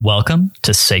Welcome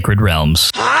to Sacred Realms.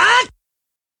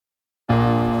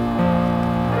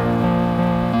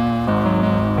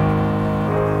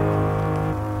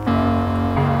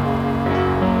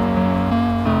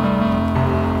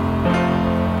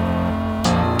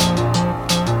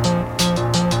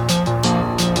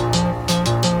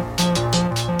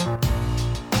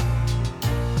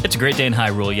 It's a great day in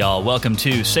Hyrule, y'all. Welcome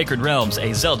to Sacred Realms,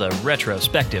 a Zelda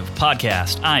retrospective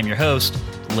podcast. I'm your host,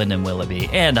 Lyndon Willoughby,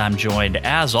 and I'm joined,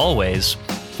 as always,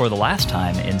 for the last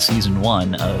time in Season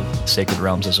 1 of Sacred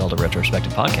Realms, a Zelda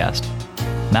retrospective podcast,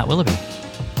 Matt Willoughby.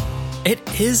 It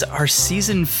is our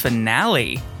season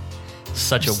finale.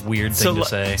 Such a weird thing to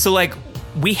say. So,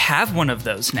 we have one of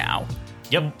those now.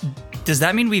 Yep. Does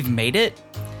that mean we've made it?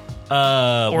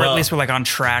 Or at least we're, on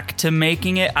track to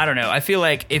making it? I don't know. I feel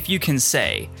like if you can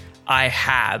say, I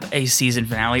have a season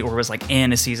finale, or was,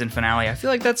 in a season finale, I feel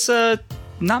like that's,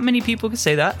 not many people can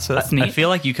say that, so that's neat. I feel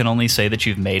like you can only say that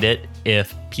you've made it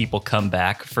if people come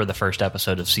back for the first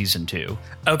episode of Season 2.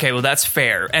 Okay, well, that's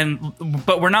fair.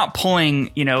 But we're not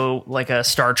pulling, like a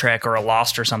Star Trek or a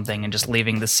Lost or something and just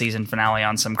leaving the season finale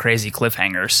on some crazy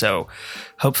cliffhanger. So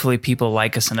hopefully people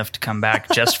like us enough to come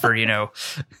back just for,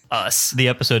 us. The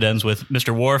episode ends with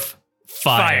Mr. Worf,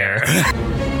 fire.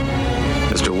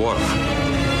 Mr. Worf,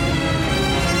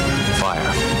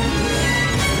 fire.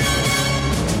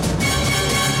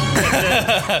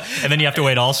 And then you have to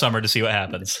wait all summer to see what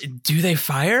happens. Do they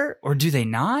fire or do they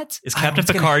not? Is Captain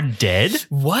Picard dead?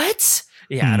 What?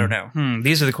 Yeah, I don't know.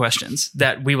 These are the questions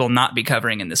that we will not be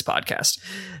covering in this podcast.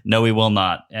 No, we will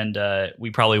not. And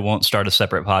we probably won't start a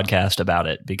separate podcast about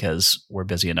it because we're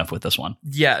busy enough with this one.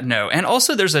 Yeah, no. And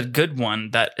also there's a good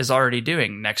one that is already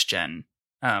doing next gen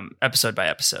episode by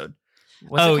episode.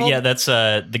 Yeah, that's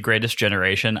The Greatest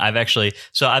Generation. I've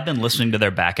been listening to their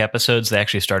back episodes. They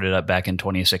actually started up back in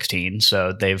 2016.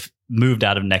 So they've moved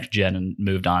out of next gen and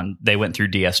moved on. They went through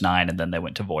DS9 and then they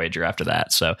went to Voyager after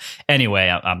that. So anyway,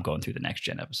 I'm going through the next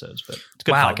gen episodes, but it's a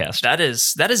good podcast. That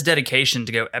is dedication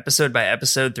to go episode by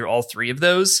episode through all three of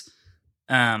those.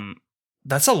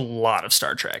 That's a lot of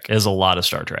Star Trek. It is a lot of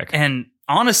Star Trek. And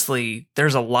honestly,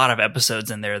 there's a lot of episodes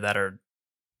in there that are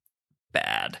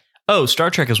bad. Oh, Star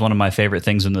Trek is one of my favorite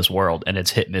things in this world, and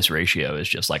its hit-miss ratio is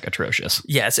just atrocious.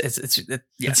 Yeah,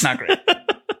 it's not great.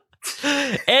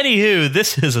 Anywho,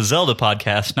 this is a Zelda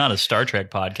podcast, not a Star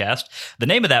Trek podcast. The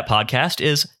name of that podcast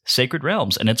is Sacred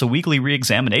Realms, and it's a weekly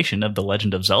re-examination of The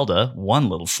Legend of Zelda, one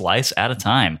little slice at a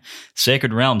time.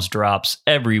 Sacred Realms drops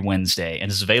every Wednesday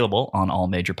and is available on all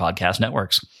major podcast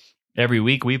networks. Every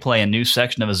week, we play a new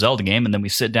section of a Zelda game, and then we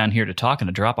sit down here to talk and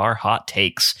to drop our hot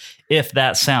takes. If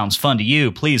that sounds fun to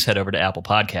you, please head over to Apple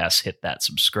Podcasts, hit that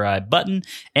subscribe button,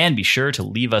 and be sure to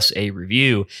leave us a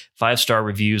review. 5-star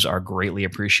reviews are greatly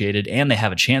appreciated, and they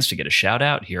have a chance to get a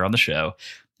shout-out here on the show.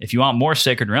 If you want more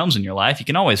Sacred Realms in your life, you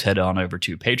can always head on over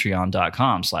to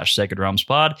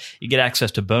patreon.com/sacredrealmspod. You get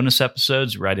access to bonus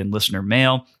episodes, write in listener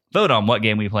mail, vote on what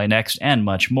game we play next, and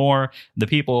much more. The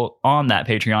people on that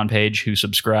Patreon page who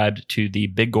subscribed to the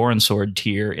Big Goron Sword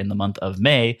tier in the month of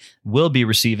May will be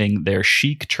receiving their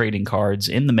Sheik trading cards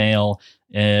in the mail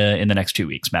in the next 2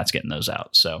 weeks. Matt's getting those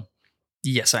out. So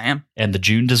yes, I am. And the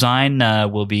June design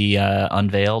will be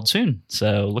unveiled soon.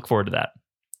 So look forward to that.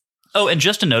 Oh, and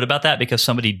just a note about that, because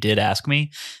somebody did ask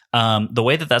me, the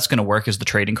way that that's going to work is the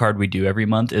trading card we do every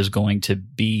month is going to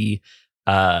be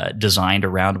designed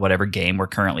around whatever game we're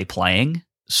currently playing.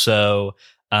 So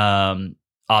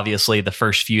obviously the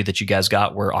first few that you guys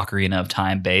got were Ocarina of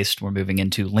Time based. We're moving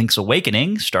into Link's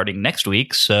Awakening starting next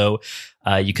week. So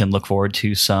you can look forward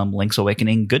to some Link's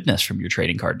Awakening goodness from your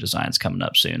trading card designs coming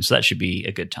up soon. So that should be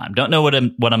a good time. Don't know what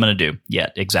I'm going to do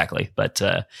yet exactly, but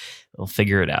we'll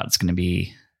figure it out. It's going to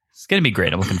be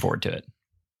great. I'm looking forward to it.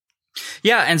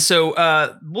 Yeah, and so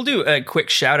we'll do a quick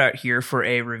shout out here for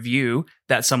a review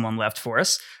that someone left for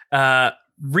us.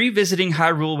 Revisiting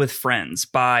Hyrule with Friends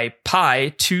by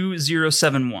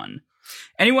Pi2071.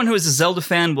 Anyone who is a Zelda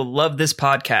fan will love this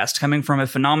podcast, coming from a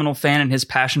phenomenal fan and his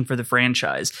passion for the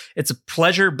franchise. It's a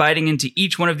pleasure biting into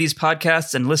each one of these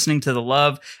podcasts and listening to the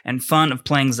love and fun of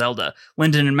playing Zelda.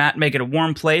 Lyndon and Matt make it a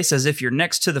warm place, as if you're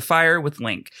next to the fire with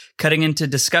Link. Cutting into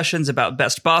discussions about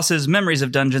best bosses, memories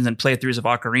of dungeons, and playthroughs of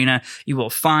Ocarina, you will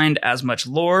find as much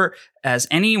lore as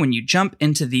any when you jump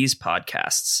into these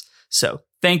podcasts. So,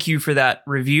 thank you for that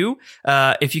review.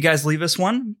 If you guys leave us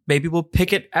one, maybe we'll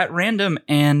pick it at random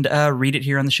and read it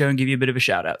here on the show and give you a bit of a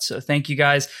shout out. So thank you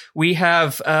guys. We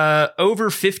have over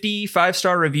 50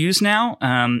 5-star reviews now,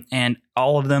 and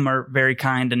all of them are very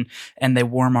kind and they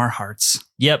warm our hearts.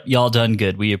 Yep, y'all done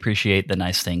good. We appreciate the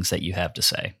nice things that you have to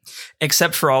say.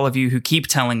 Except for all of you who keep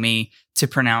telling me to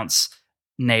pronounce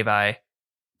Navai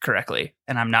correctly,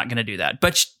 and I'm not going to do that.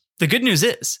 But the good news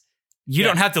is you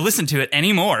don't have to listen to it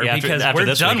anymore because we're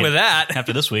done with that.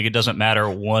 After this week, it doesn't matter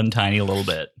one tiny little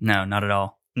bit. No, not at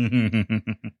all.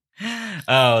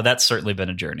 Oh, that's certainly been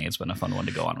a journey. It's been a fun one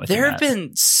to go on with. There have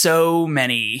been so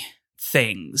many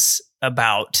things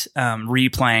about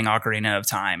replaying Ocarina of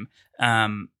Time.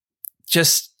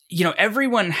 Just,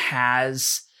 everyone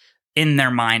has in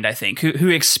their mind, I think, who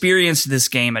experienced this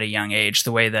game at a young age,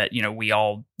 the way that, we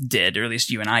all did, or at least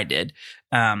you and I did.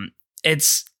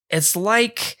 It's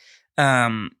like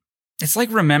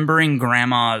remembering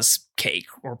grandma's cake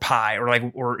or pie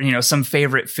or some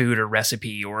favorite food or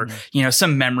recipe or,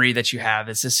 some memory that you have.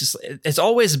 It's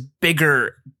always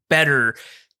bigger, better,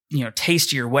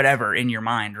 tastier, whatever in your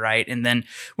mind. Right. And then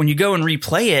when you go and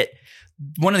replay it,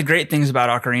 one of the great things about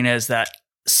Ocarina is that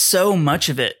so much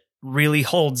of it really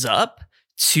holds up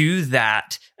to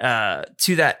that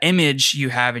image you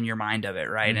have in your mind of it.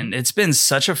 Right. And it's been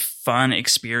such a fun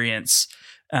experience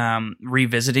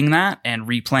revisiting that and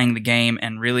replaying the game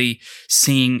and really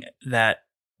seeing that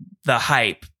the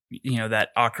hype, that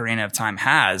Ocarina of Time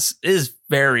has is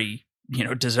very,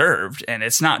 deserved. And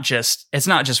it's not just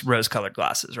rose-colored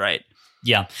glasses, right?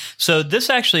 Yeah. So this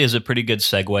actually is a pretty good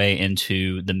segue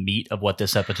into the meat of what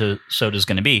this episode is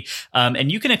going to be. And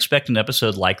you can expect an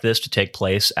episode like this to take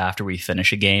place after we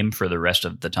finish a game for the rest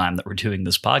of the time that we're doing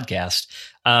this podcast.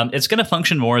 It's going to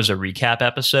function more as a recap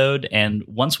episode. And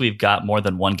once we've got more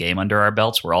than one game under our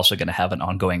belts, we're also going to have an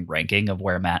ongoing ranking of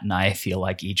where Matt and I feel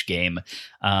like each game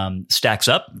stacks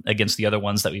up against the other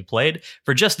ones that we played.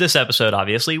 For just this episode,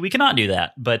 obviously, we cannot do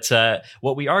that. But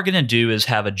what we are going to do is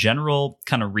have a general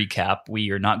kind of recap.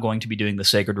 We are not going to be doing the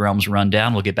Sacred Realms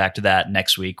rundown. We'll get back to that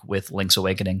next week with Link's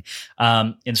Awakening.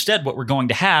 Instead, what we're going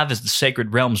to have is the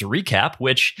Sacred Realms recap,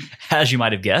 which, as you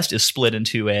might have guessed, is split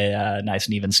into a nice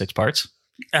and even 6 parts.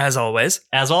 As always.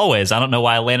 I don't know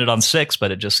why I landed on 6,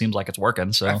 but it just seems like it's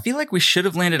working. So I feel like we should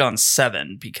have landed on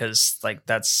 7 because,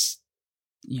 that's,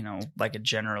 like a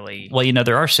generally. Well,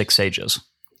 there are 6 sages.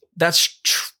 That's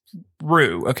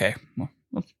true. Okay. Well,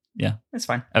 yeah, that's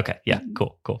fine. Okay. Yeah.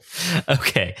 Cool.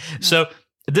 Okay. So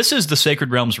this is the Sacred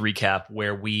Realms recap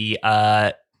where we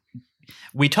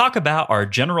talk about our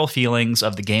general feelings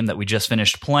of the game that we just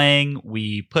finished playing.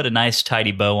 We put a nice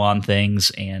tidy bow on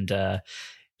things and,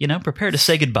 prepare to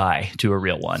say goodbye to a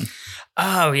real one.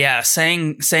 Oh yeah.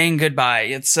 Saying goodbye.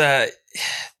 It's,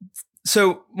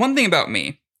 so one thing about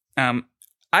me,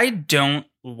 I don't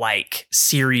like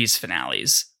series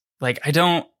finales.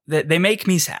 They make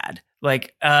me sad.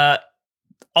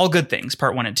 All Good Things,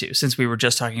 part 1 and 2, since we were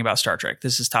just talking about Star Trek,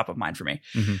 this is top of mind for me.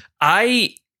 Mm-hmm.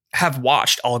 I have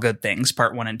watched All Good Things,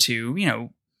 part 1 and 2,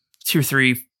 2 or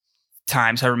 3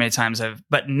 times, however many times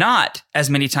but not as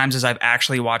many times as I've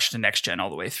actually watched a Next Gen all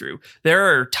the way through.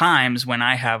 There are times when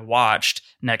I have watched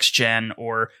Next Gen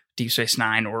or Deep Space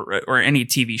Nine or any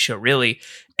TV show really,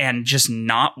 and just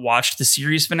not watched the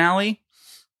series finale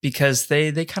because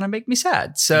they kind of make me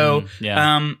sad. So,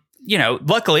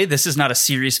 luckily this is not a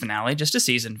series finale, just a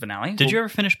season finale. Did you ever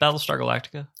finish Battlestar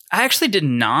Galactica? I actually did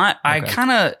not.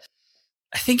 Okay.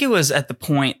 I think it was at the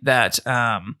point that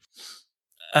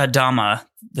Adama,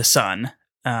 the son,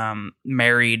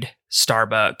 married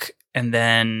Starbuck, and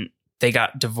then they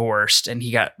got divorced and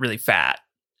he got really fat.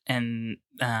 And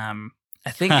I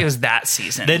think it was that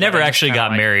season. They never actually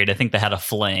got married. I think they had a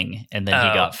fling and then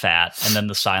he got fat and then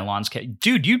the Cylons came.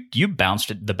 Dude, you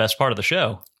bounced at the best part of the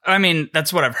show. I mean,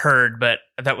 that's what I've heard, but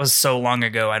that was so long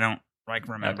ago. I don't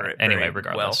remember it. Anyway,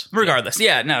 regardless. Well, regardless.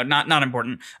 Yeah, no, not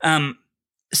important.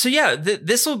 So yeah,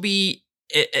 this will be,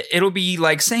 it'll be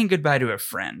like saying goodbye to a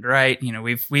friend, right?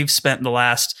 We've spent the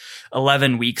last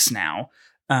 11 weeks now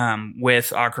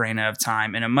with Ocarina of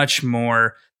Time in a much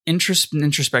more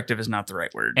introspective is not the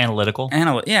right word. Analytical.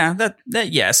 Yeah,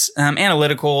 that yes.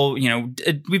 Analytical.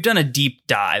 We've done a deep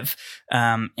dive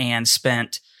and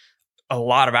spent a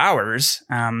lot of hours,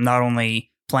 not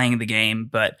only playing the game,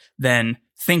 but then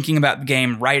thinking about the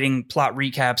game, writing plot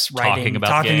recaps, talking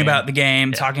about the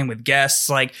game, talking with guests.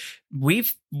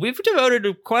 We've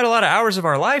devoted quite a lot of hours of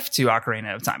our life to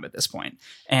Ocarina of Time at this point.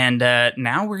 And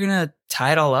now we're going to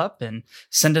tie it all up and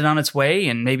send it on its way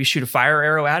and maybe shoot a fire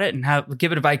arrow at it and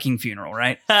give it a Viking funeral,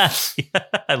 right?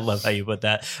 I love how you put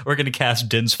that. We're going to cast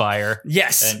Din's Fire.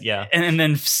 Yes. And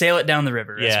then sail it down the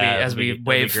river as we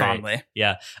wave fondly.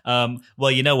 Yeah.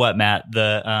 Well, you know what, Matt?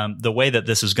 The way that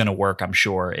this is going to work, I'm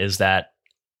sure, is that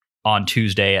on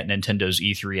Tuesday at Nintendo's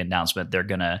E3 announcement, they're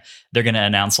gonna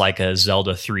announce like a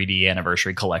Zelda 3D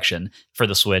anniversary collection for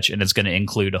the Switch, and it's gonna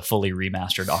include a fully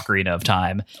remastered Ocarina of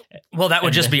Time. Well, that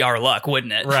would just be our luck,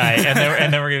 wouldn't it? Right. And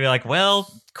then we're gonna be like,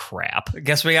 well, crap. I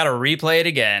guess we got to replay it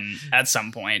again at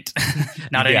some point.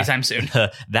 Not Yeah. anytime soon.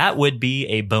 That would be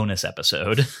a bonus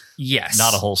episode, Yes.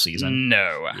 not a whole season.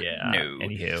 No. Yeah. No.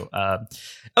 Anywho,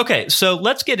 okay, so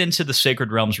let's get into the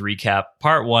Sacred Realms recap.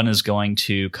 Part 1 is going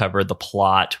to cover the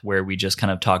plot, where we just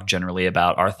kind of talk generally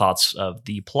about our thoughts of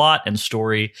the plot and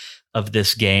story of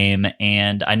this game.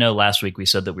 And I know last week we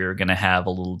said that we were going to have a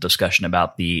little discussion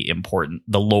about the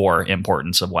lore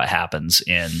importance of what happens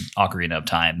in Ocarina of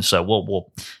Time. So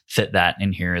we'll fit that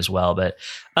in here as well. But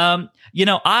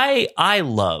I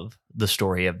love the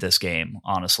story of this game.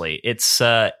 Honestly, it's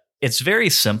very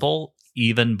simple,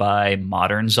 even by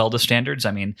modern Zelda standards.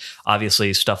 I mean,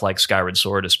 obviously, stuff like Skyward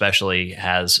Sword, especially,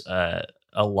 has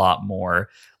a lot more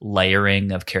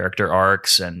layering of character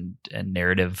arcs and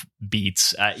narrative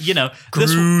beats.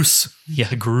 Groose.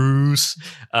 Groose.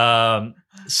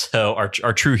 So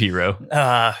our true hero,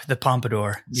 The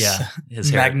Pompadour. yeah, his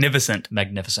hair, Magnificent.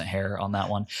 magnificent hair on that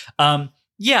one.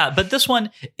 But this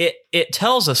one, it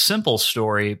tells a simple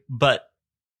story, but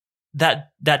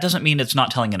that doesn't mean it's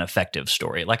not telling an effective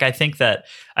story. Like I think that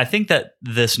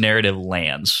this narrative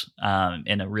lands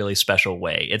in a really special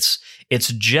way. It's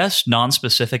just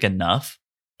non-specific enough,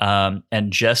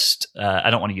 and just I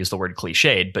don't want to use the word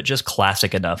cliched, but just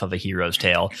classic enough of a hero's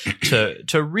tale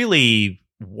to really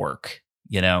work.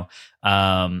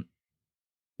 Matt,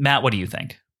 what do you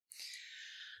think?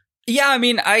 Yeah, I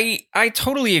mean, I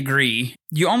totally agree.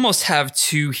 You almost have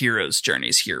two heroes'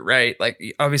 journeys here, right? Like,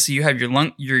 obviously, you have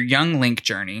your young Link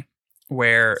journey,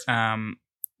 where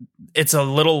it's a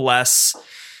little less.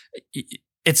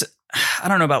 It's, I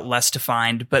don't know about less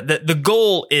defined, but the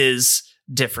goal is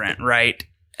different, right?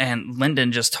 And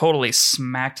Lyndon just totally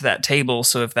smacked that table.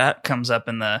 So if that comes up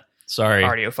in the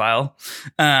audio file,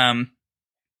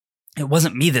 it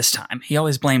wasn't me this time. He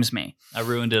always blames me. I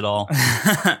ruined it all.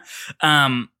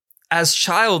 As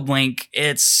Child Link,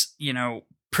 it's,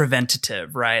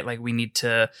 preventative, right? Like, we need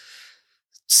to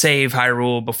save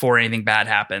Hyrule before anything bad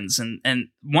happens. And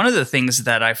one of the things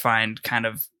that I find kind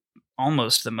of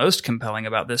almost the most compelling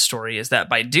about this story is that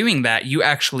by doing that, you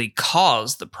actually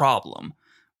cause the problem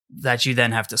that you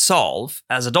then have to solve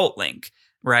as adult Link,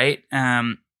 right?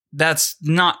 That's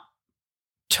not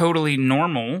totally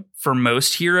normal for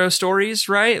most hero stories,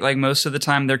 right? Like, most of the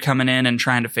time they're coming in and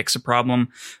trying to fix a problem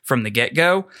from the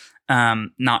get-go,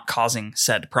 not causing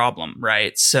said problem,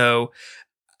 right? So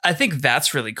I think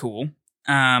that's really cool.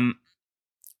 Then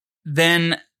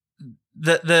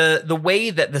the way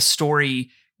that the story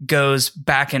goes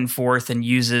back and forth and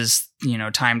uses,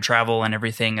 time travel and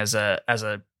everything as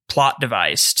a plot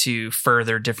device to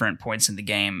further different points in the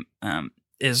game,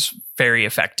 is very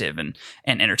effective and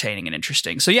entertaining and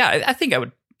interesting. So yeah, I think I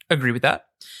would agree with that.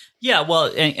 Yeah,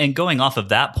 well, and going off of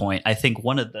that point, I think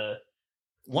one of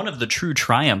the true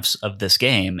triumphs of this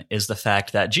game is the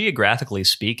fact that, geographically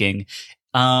speaking,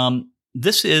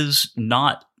 this is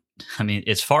not, I mean,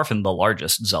 it's far from the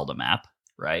largest Zelda map,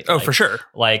 right? Oh, for sure.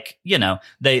 Like,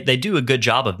 they do a good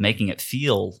job of making it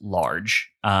feel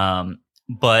large,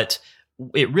 but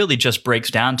it really just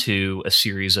breaks down to a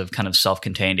series of kind of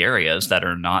self-contained areas that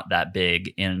are not that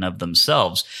big in and of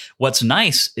themselves. What's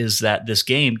nice is that this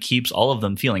game keeps all of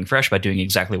them feeling fresh by doing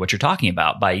exactly what you're talking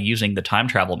about. By using the time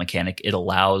travel mechanic, it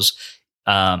allows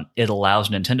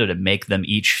Nintendo to make them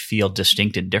each feel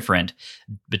distinct and different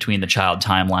between the child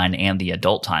timeline and the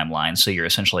adult timeline. So you're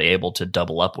essentially able to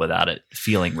double up without it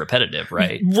feeling repetitive,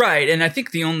 right? Right. And I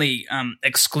think the only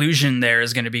exclusion there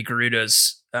is going to be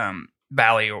Gerudo's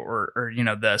Valley or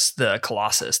the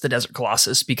Colossus, the Desert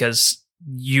Colossus, because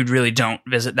you really don't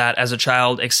visit that as a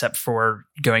child, except for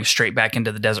going straight back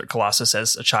into the Desert Colossus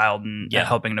as a child and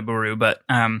helping Nabooru, but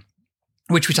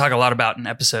which we talk a lot about in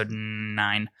episode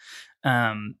 9.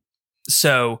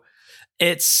 So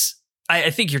it's,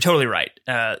 I think you're totally right.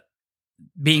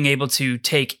 Being able to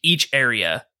take each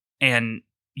area and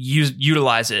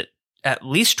utilize it at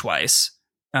least twice,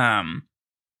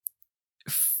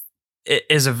 it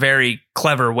is a very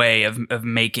clever way of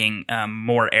making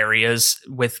more areas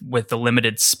with the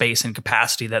limited space and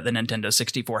capacity that the Nintendo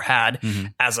 64 had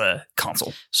as a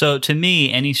console. So to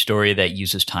me, any story that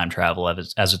uses time travel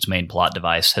as its main plot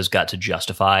device has got to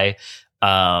justify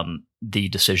the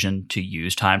decision to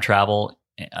use time travel,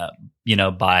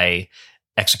 by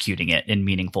executing it in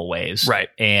meaningful ways. Right.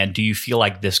 And do you feel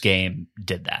like this game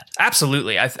did that?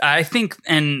 Absolutely. I think,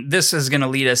 and this is going to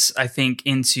lead us, I think,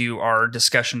 into our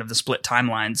discussion of the split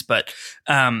timelines, but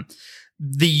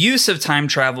the use of time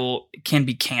travel can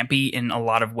be campy in a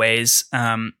lot of ways,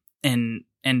 in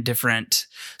different.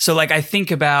 So like, I think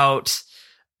about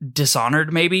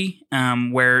Dishonored maybe,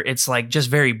 where it's like just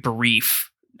very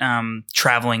brief,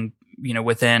 traveling,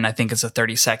 within, I think it's a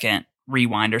 30-second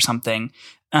rewind or something,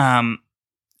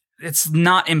 it's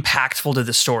not impactful to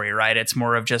the story, right? It's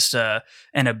more of just an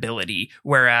ability.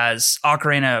 Whereas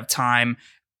Ocarina of Time,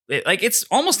 its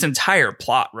almost entire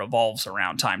plot revolves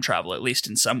around time travel, at least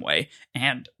in some way,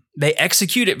 and they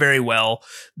execute it very well.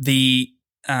 The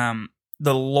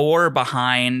lore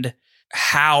behind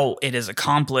how it is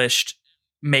accomplished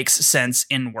makes sense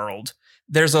in world.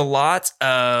 There's a lot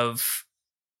of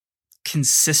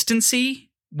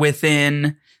consistency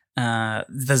within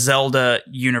the Zelda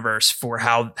universe for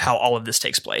how all of this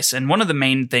takes place. And one of the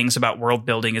main things about world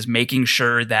building is making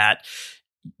sure that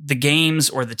the games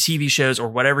or the TV shows or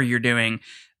whatever you're doing,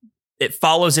 it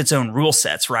follows its own rule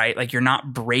sets, right? Like you're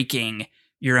not breaking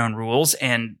your own rules,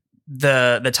 and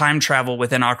the time travel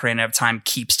within Ocarina of Time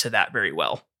keeps to that very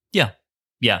well.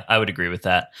 Yeah, I would agree with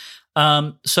that.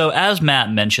 So as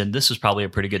Matt mentioned, this is probably a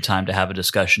pretty good time to have a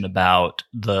discussion about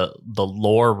the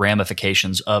lore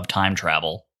ramifications of time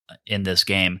travel in this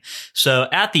game. So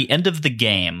at the end of the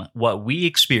game, what we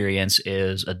experience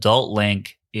is adult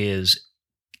Link is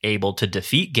able to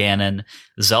defeat Ganon.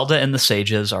 Zelda and the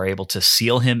sages are able to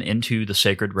seal him into the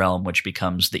Sacred Realm, which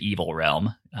becomes the evil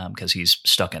realm because he's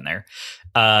stuck in there.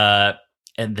 And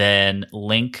then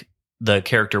Link, the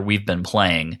character we've been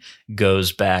playing,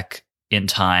 goes back in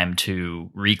time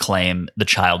to reclaim the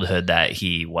childhood that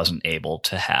he wasn't able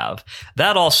to have.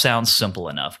 That all sounds simple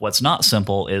enough. What's not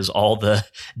simple is all the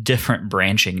different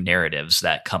branching narratives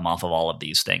that come off of all of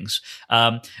these things,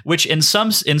 which in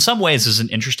some ways is an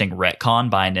interesting retcon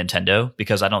by Nintendo,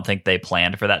 because I don't think they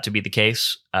planned for that to be the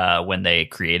case when they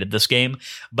created this game.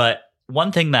 But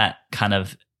one thing that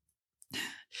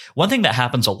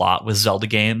happens a lot with Zelda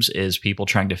games is people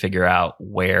trying to figure out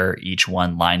where each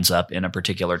one lines up in a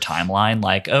particular timeline.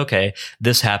 Like, okay,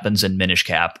 this happens in Minish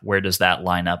Cap. Where does that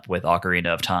line up with Ocarina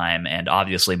of Time? And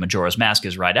obviously Majora's Mask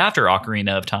is right after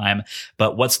Ocarina of Time.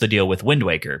 But what's the deal with Wind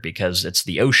Waker? Because it's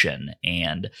the ocean,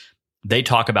 and they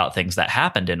talk about things that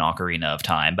happened in Ocarina of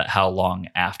Time, but how long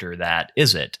after that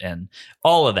is it? And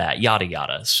all of that, yada,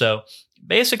 yada. So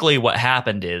basically what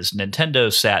happened is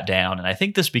Nintendo sat down, and I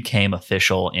think this became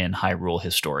official in Hyrule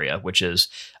Historia, which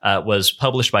was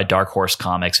published by Dark Horse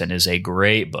Comics and is a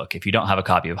great book. If you don't have a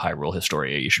copy of Hyrule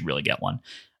Historia, you should really get one.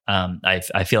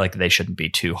 I feel like they shouldn't be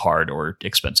too hard or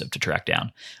expensive to track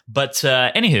down. But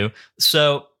anywho,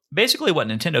 so basically what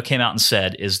Nintendo came out and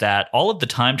said is that all of the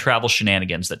time travel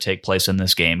shenanigans that take place in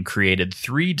this game created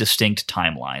 3 distinct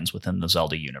timelines within the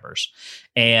Zelda universe.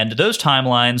 And those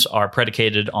timelines are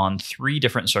predicated on 3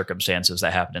 different circumstances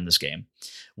that happened in this game.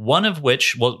 One of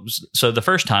which, so the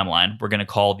first timeline we're going to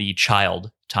call the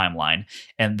child timeline.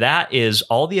 And that is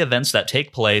all the events that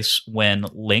take place when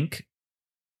Link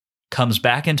comes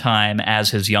back in time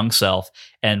as his young self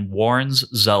and warns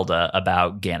Zelda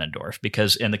about Ganondorf.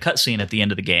 Because in the cutscene at the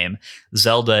end of the game,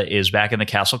 Zelda is back in the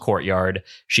castle courtyard.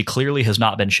 She clearly has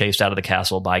not been chased out of the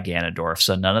castle by Ganondorf,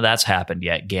 so none of that's happened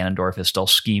yet. Ganondorf is still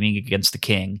scheming against the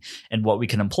king. And what we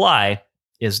can imply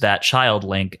is that child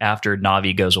Link, after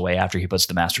Navi goes away, after he puts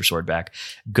the Master Sword back,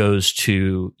 goes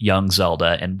to young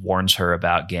Zelda and warns her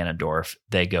about Ganondorf.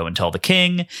 They go and tell the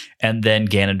king, and then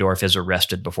Ganondorf is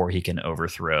arrested before he can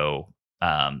overthrow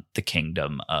the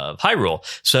kingdom of Hyrule.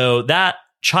 So that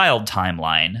child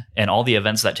timeline and all the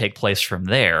events that take place from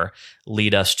there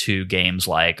lead us to games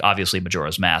like, obviously,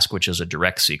 Majora's Mask, which is a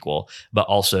direct sequel, but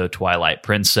also Twilight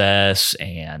Princess,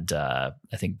 and I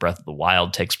think Breath of the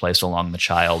Wild takes place along the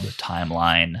child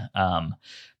timeline.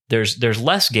 There's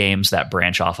less games that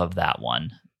branch off of that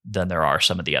one than there are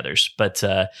some of the others. But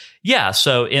yeah,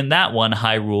 so in that one,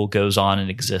 Hyrule goes on and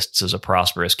exists as a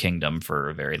prosperous kingdom for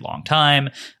a very long time.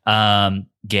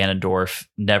 Ganondorf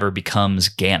never becomes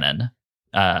Ganon.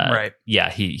 Right. Yeah,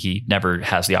 he never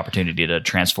has the opportunity to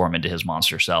transform into his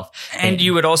monster self. And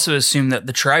you would also assume that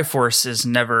the Triforce is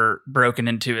never broken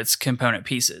into its component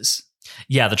pieces.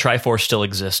 Yeah, the Triforce still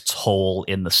exists whole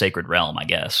in the Sacred Realm, I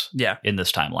guess. Yeah. In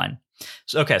this timeline.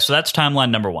 So, okay, so that's timeline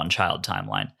number 1, child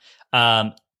timeline.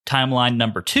 Timeline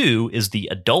number 2 is the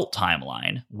adult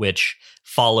timeline, which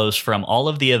follows from all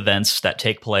of the events that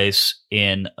take place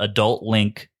in adult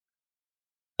Link,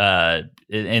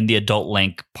 in the adult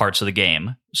Link parts of the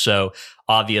game. So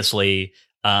obviously,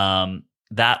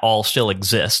 that all still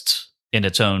exists in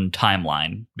its own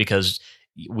timeline because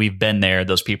we've been there.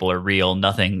 Those people are real.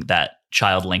 Nothing that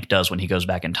child Link does when he goes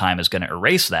back in time is going to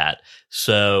erase that.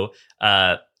 So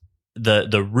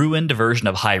the ruined version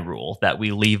of Hyrule that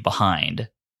we leave behind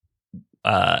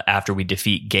after we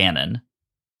defeat Ganon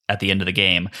at the end of the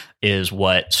game is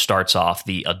what starts off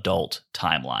the adult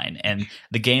timeline. And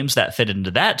the games that fit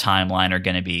into that timeline are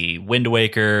going to be Wind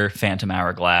Waker, Phantom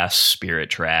Hourglass, Spirit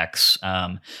Tracks.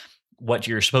 what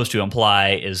you're supposed to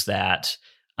imply is that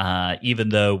even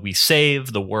though we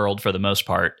save the world for the most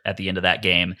part at the end of that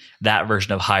game, that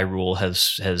version of Hyrule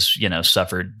has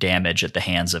suffered damage at the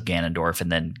hands of Ganondorf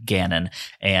and then Ganon,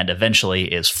 and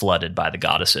eventually is flooded by the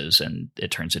goddesses, and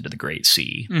it turns into the Great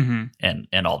Sea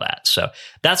and all that. So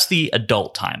that's the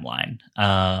adult timeline.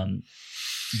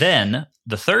 Then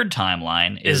the third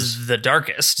timeline is the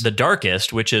darkest. The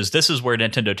darkest, which is this is where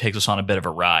Nintendo takes us on a bit of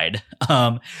a ride.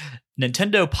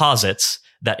 Nintendo posits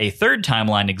that a third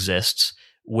timeline exists,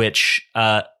 which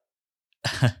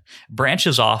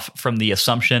branches off from the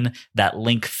assumption that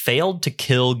Link failed to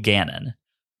kill Ganon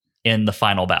in the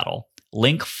final battle.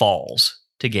 Link falls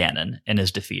to Ganon and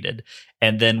is defeated.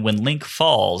 And then when Link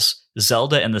falls,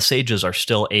 Zelda and the sages are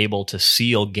still able to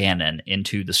seal Ganon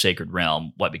into the Sacred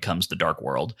Realm, what becomes the Dark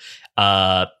World.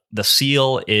 The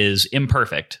seal is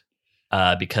imperfect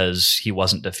because he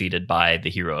wasn't defeated by the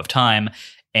Hero of Time.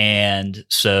 And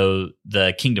so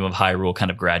the Kingdom of Hyrule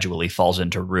kind of gradually falls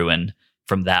into ruin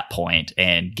from that point,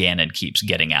 and Ganon keeps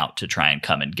getting out to try and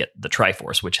come and get the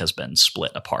Triforce, which has been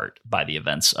split apart by the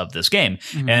events of this game.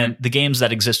 And the games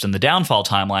that exist in the Downfall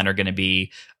timeline are going to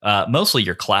be mostly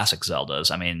your classic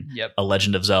Zeldas. I mean, A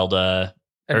Legend of Zelda.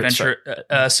 Adventure.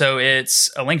 So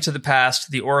it's A Link to the Past,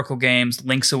 the Oracle games,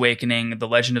 Link's Awakening, The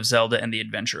Legend of Zelda, and The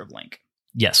Adventure of Link.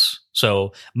 Yes.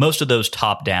 So most of those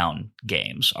top-down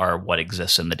games are what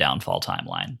exists in the Downfall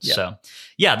timeline. Yep. So,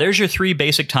 yeah, there's your three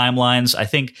basic timelines. I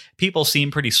think people seem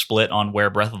pretty split on where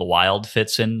Breath of the Wild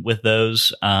fits in with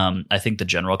those. I think the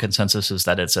general consensus is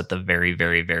that it's at the very,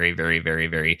 very, very, very, very,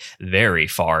 very, very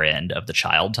far end of the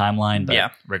child timeline.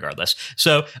 But regardless.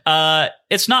 So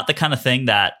it's not the kind of thing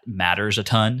that matters a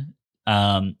ton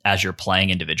as you're playing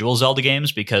individual Zelda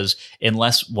games, because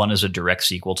unless one is a direct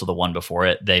sequel to the one before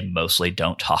it, they mostly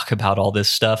don't talk about all this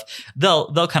stuff. They'll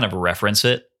kind of reference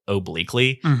it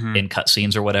obliquely in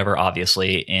cutscenes or whatever.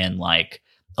 Obviously, in like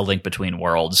A Link Between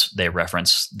Worlds, they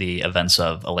reference the events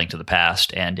of A Link to the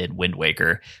Past, and in Wind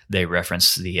Waker, they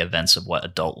reference the events of what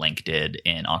adult Link did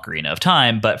in Ocarina of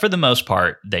Time. But for the most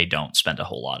part, they don't spend a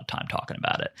whole lot of time talking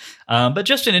about it. But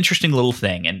just an interesting little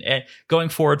thing. And going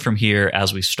forward from here,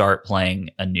 as we start playing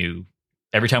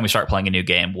every time we start playing a new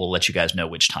game, we'll let you guys know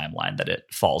which timeline that it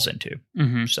falls into.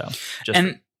 So,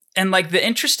 and like the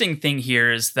interesting thing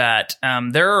here is that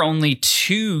there are only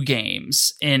 2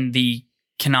 games in the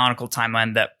canonical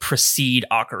timeline that precede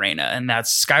Ocarina, and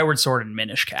that's Skyward Sword and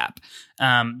Minish Cap.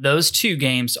 Those 2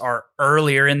 games are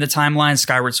earlier in the timeline,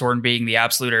 Skyward Sword being the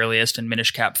absolute earliest and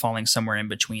Minish Cap falling somewhere in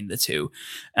between the 2.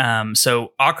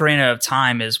 So Ocarina of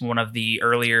Time is one of the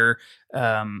earlier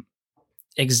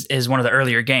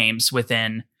games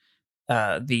within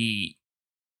the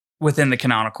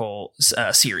canonical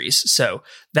series. So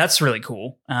that's really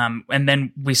cool. And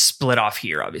then we split off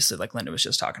here, obviously, like Linda was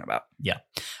just talking about. Yeah.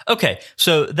 Okay.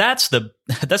 So that's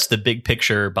the big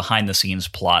picture behind the scenes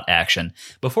plot action.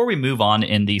 Before we move on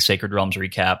in the Sacred Realms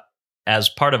recap, as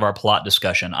part of our plot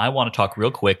discussion, I want to talk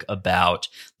real quick about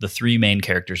the 3 main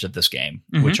characters of this game,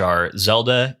 which are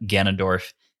Zelda,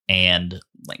 Ganondorf, and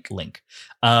Link.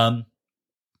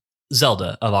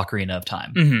 Zelda of Ocarina of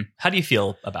Time. How do you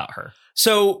feel about her?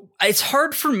 So it's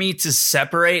hard for me to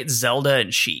separate Zelda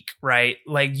and Sheik, right?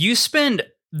 Like, you spend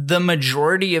the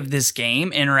majority of this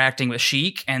game interacting with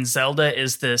Sheik, and Zelda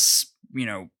is this,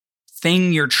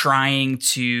 thing you're trying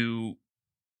to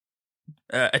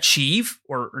achieve,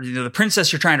 or the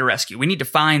princess you're trying to rescue. We need to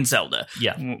find Zelda.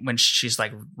 Yeah. When she's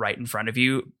like right in front of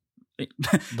you.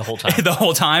 The whole time. The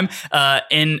whole time.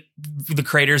 In the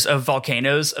craters of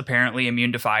volcanoes, apparently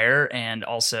immune to fire, and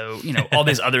also, all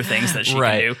these other things that she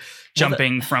can do.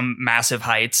 Jumping from massive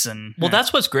heights. And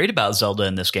that's what's great about Zelda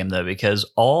in this game, though, because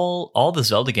all the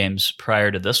Zelda games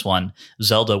prior to this one,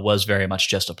 Zelda was very much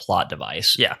just a plot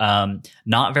device. Yeah.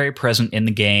 Not very present in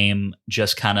the game,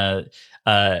 just kind of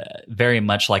very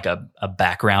much like a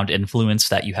background influence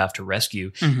that you have to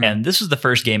rescue. And this is the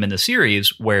first game in the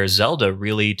series where Zelda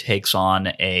really takes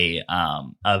on a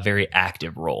very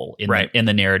active role in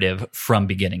the narrative from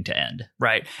beginning to end.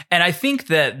 Right. And I think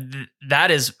that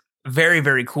that is very,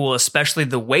 very cool, especially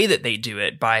the way that they do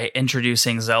it by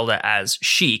introducing Zelda as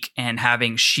Sheik and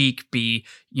having Sheik be,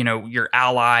 your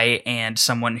ally and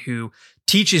someone who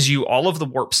teaches you all of the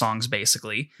warp songs,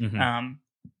 basically.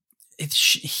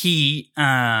 He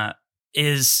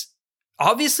is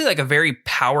obviously like a very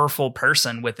powerful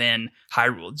person within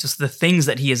Hyrule. Just the things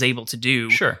that he is able to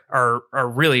do are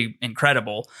really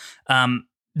incredible.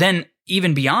 Then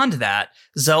even beyond that,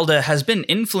 Zelda has been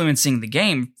influencing the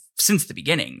game since the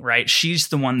beginning, right? She's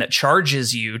the one that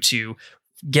charges you to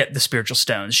get the spiritual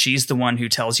stones. She's the one who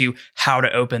tells you how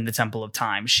to open the Temple of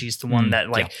Time. She's the one that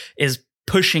is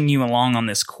pushing you along on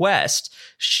this quest.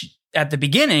 At the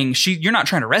beginning, you're not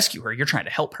trying to rescue her, you're trying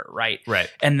to help her, right? Right.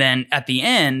 And then at the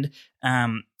end,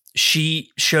 she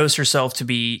shows herself to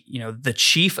be, the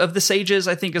chief of the sages,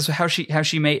 I think is how she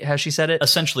said it.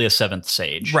 Essentially a seventh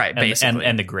sage. Right, basically.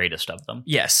 And the greatest of them.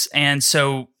 Yes. And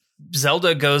so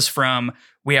Zelda goes from,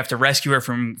 we have to rescue her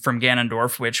from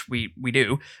Ganondorf, which we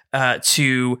do,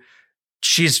 to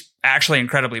she's actually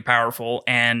incredibly powerful,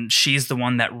 and she's the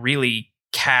one that really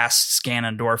casts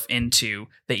Ganondorf into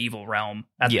the evil realm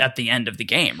at the end of the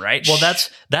game, right? Well,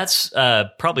 that's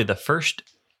probably the first.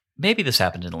 Maybe this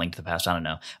happened in A Link to the Past. I don't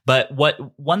know. But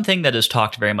one thing that is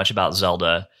talked very much about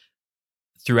Zelda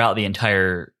throughout the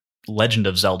entire Legend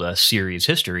of Zelda series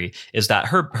history is that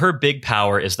her big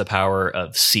power is the power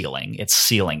of sealing. It's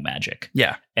sealing magic.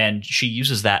 Yeah, and she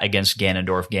uses that against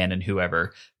Ganondorf, Ganon,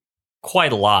 whoever,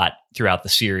 quite a lot throughout the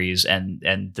series, and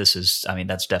this is,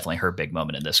 that's definitely her big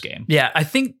moment in this game. Yeah, I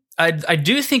think I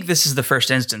do think this is the first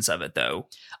instance of it, though.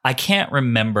 I can't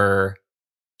remember.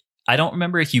 I don't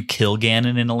remember if you kill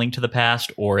Ganon in A Link to the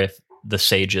Past, or if the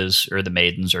sages or the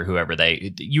maidens or whoever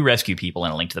you rescue people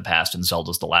in A Link to the Past, and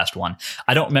Zelda's the last one.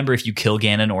 I don't remember if you kill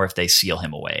Ganon or if they seal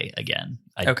him away again.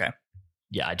 Okay.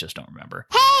 Yeah, I just don't remember.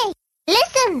 Hey!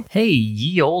 Listen! Hey,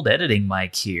 ye old editing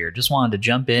Mike here. Just wanted to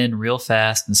jump in real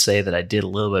fast and say that I did a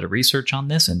little bit of research on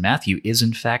this, and Matthew is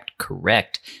in fact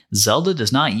correct. Zelda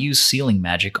does not use sealing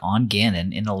magic on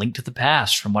Ganon in A Link to the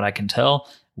Past. From what I can tell,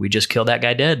 we just killed that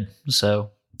guy dead.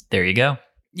 So there you go.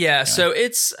 Yeah, so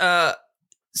it's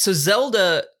so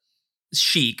Zelda,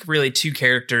 Sheik, really two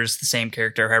characters, the same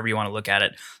character, however you want to look at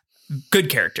it. Good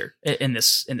character in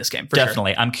this game, for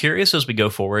definitely. Sure. I'm curious as we go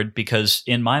forward, because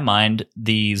in my mind,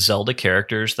 the Zelda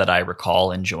characters that I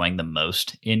recall enjoying the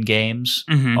most in games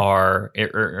are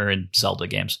in Zelda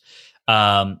games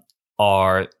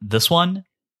are this one,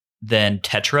 then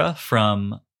Tetra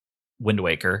from Wind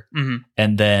Waker,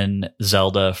 and then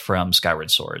Zelda from Skyward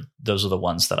Sword. Those are the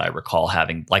ones that I recall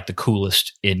having like the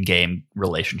coolest in-game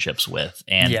relationships with.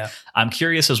 And I'm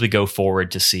curious as we go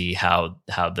forward to see how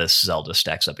this Zelda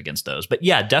stacks up against those. But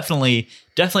yeah, definitely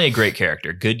a great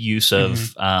character. Good use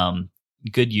of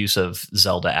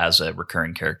Zelda as a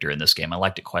recurring character in this game. I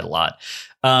liked it quite a lot.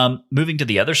 Moving to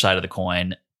the other side of the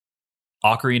coin,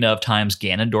 Ocarina of Time's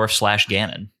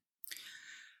Ganondorf/Ganon.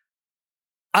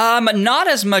 Not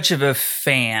as much of a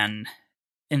fan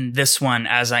in this one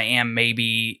as I am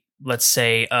maybe, let's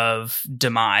say, of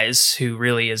Demise, who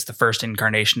really is the first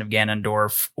incarnation of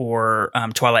Ganondorf, or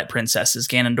Twilight Princess's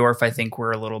Ganondorf. I think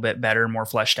were a little bit better, more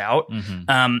fleshed out.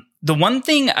 The one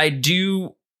thing I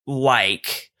do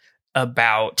like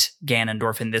about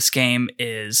Ganondorf in this game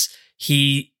is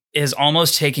he is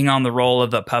almost taking on the role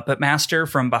of a puppet master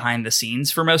from behind the scenes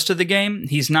for most of the game.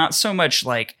 He's not so much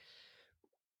like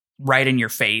right in your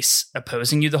face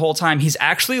opposing you the whole time. He's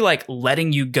actually like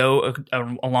letting you go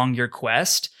along your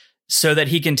quest so that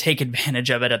he can take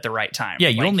advantage of it at the right time. Yeah,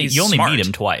 you only meet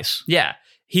him twice. Yeah,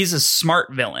 he's a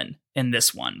smart villain in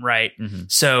this one, right?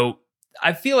 So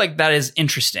I feel like that is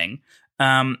interesting.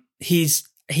 He's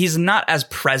not as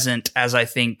present as I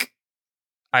think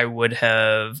I would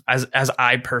have, as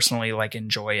I personally like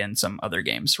enjoy in some other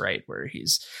games, right? Where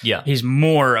he's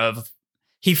more of,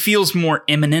 he feels more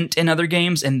imminent in other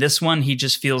games. In this one, he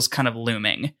just feels kind of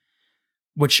looming,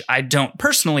 which I don't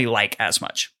personally like as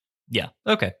much. Yeah.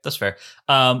 Okay. That's fair.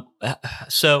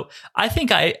 So I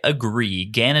think I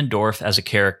agree. Ganondorf as a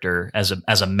character, as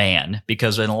a man,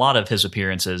 because in a lot of his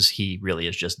appearances, he really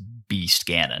is just Beast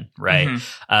Ganon, right?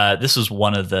 This is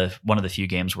one of the few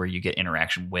games where you get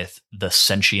interaction with the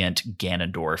sentient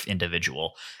Ganondorf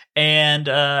individual. And,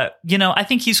 I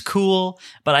think he's cool,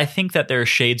 but I think that there are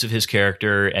shades of his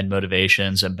character and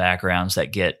motivations and backgrounds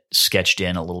that get sketched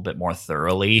in a little bit more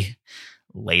thoroughly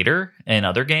later in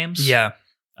other games. Yeah.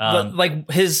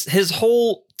 Like his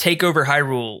whole take over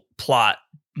Hyrule plot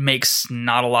makes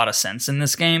not a lot of sense in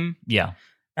this game. Yeah.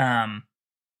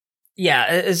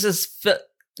 It's just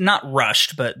not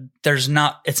rushed, but it's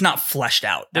not fleshed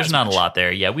out. There's not a lot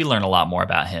there. Yeah, we learn a lot more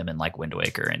about him in like Wind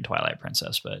Waker and Twilight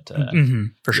Princess, but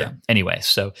for sure. Yeah. Anyway,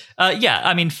 so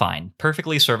fine,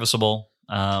 perfectly serviceable.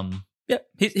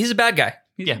 He's a bad guy.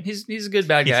 He's a good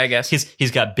bad guy, I guess.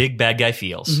 He's got big bad guy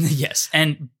feels. Yes,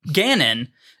 and Ganon,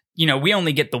 we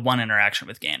only get the one interaction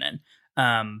with Ganon.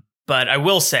 But I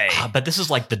will say, but this is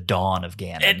like the dawn of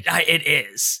Ganon. It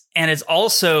is, and it's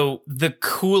also the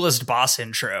coolest boss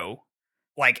intro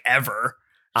like ever.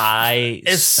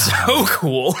 It's so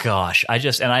cool. Gosh,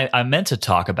 I meant to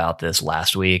talk about this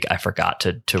last week. I forgot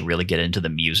to really get into the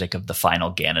music of the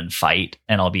final Ganon fight,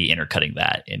 and I'll be intercutting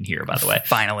that in here, by the way.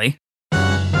 Finally.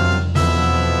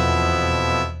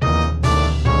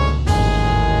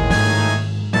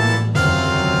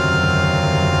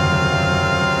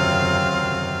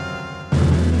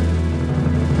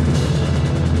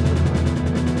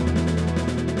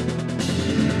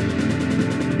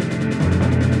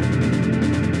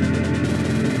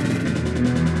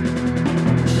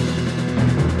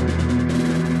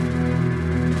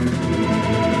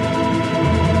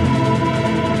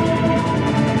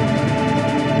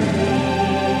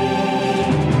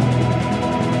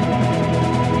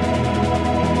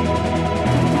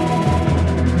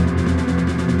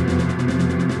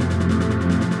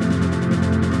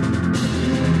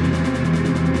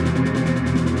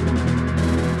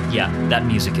 Yeah, that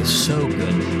music is so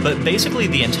good. But basically,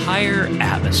 the entire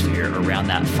atmosphere around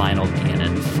that final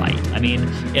Ganon fight. I mean,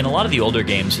 in a lot of the older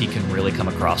games, he can really come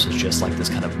across as just like this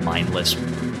kind of mindless,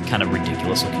 kind of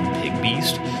ridiculous-looking pig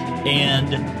beast.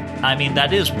 And I mean,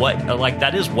 that is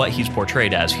what he's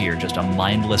portrayed as here, just a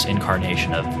mindless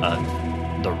incarnation of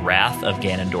the wrath of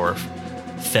Ganondorf,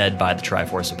 fed by the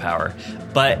Triforce of Power.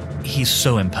 But he's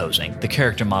so imposing. The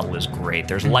character model is great.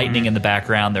 There's lightning in the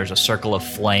background. There's a circle of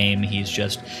flame. He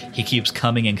keeps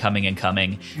coming and coming and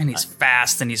coming. And he's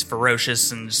fast and he's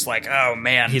ferocious and just like, oh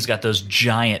man. He's got those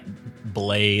giant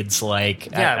blades.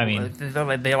 Like, yeah, I mean,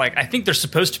 they're like, I think they're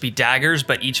supposed to be daggers,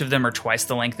 but each of them are twice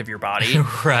the length of your body.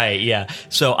 Right, yeah.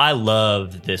 So I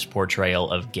love this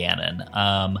portrayal of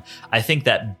Ganon. I think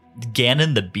that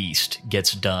Ganon the Beast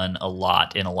gets done a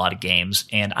lot in a lot of games,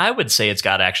 and I would say it's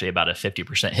got actually about a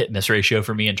 50% hit miss ratio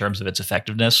for me in terms of its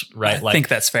effectiveness, right? I think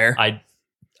that's fair.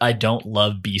 I don't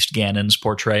love Beast Ganon's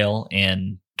portrayal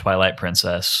in Twilight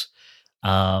Princess.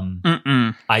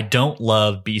 I don't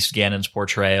love Beast Ganon's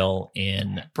portrayal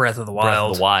in Breath of the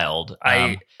Wild.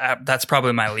 That's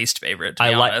probably my least favorite, to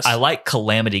be honest. I like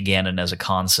Calamity Ganon as a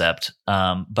concept,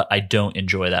 but I don't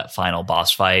enjoy that final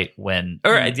boss fight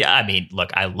I mean,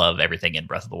 look, I love everything in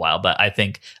Breath of the Wild, but I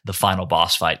think the final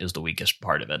boss fight is the weakest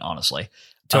part of it, honestly.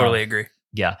 Totally agree.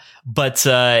 Yeah. But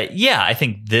I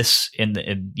think this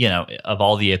of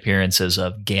all the appearances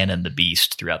of Ganon the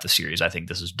Beast throughout the series, I think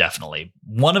this is definitely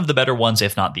one of the better ones,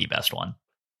 if not the best one.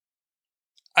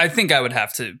 I think I would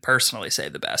have to personally say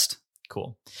the best.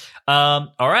 Cool. All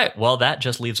right. Well, that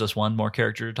just leaves us one more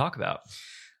character to talk about.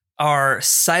 Our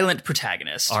silent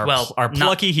protagonist. Our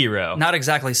plucky hero. Not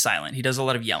exactly silent. He does a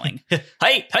lot of yelling.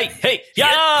 Hey,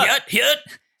 yeah, hit.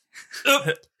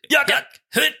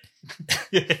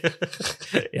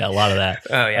 Yeah, a lot of that.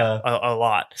 Oh yeah, a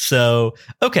lot. So,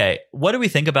 okay, what do we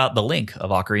think about the Link of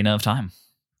Ocarina of Time?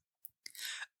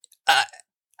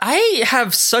 I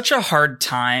have such a hard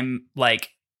time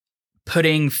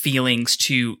putting feelings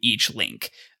to each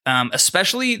Link,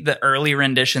 especially the early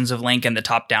renditions of Link and the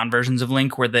top-down versions of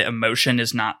Link, where the emotion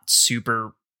is not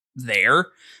super there.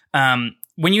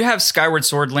 When you have Skyward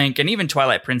Sword Link and even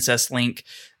Twilight Princess Link,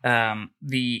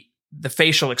 the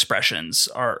facial expressions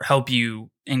help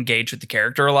you engage with the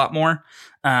character a lot more.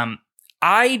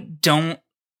 I don't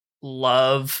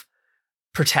love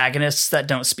protagonists that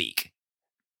don't speak.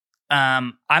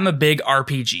 I'm a big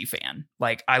RPG fan.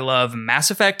 I love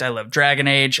Mass Effect. I love Dragon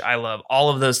Age. I love all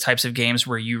of those types of games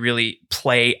where you really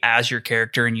play as your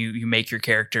character and you make your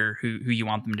character who you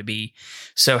want them to be.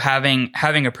 So having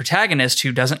a protagonist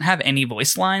who doesn't have any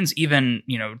voice lines, even,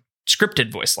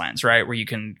 scripted voice lines, right? Where you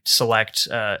can select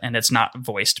and it's not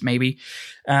voiced, maybe.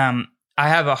 I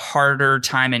have a harder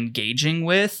time engaging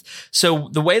with. So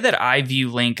the way that I view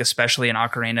Link, especially in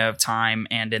Ocarina of Time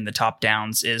and in the top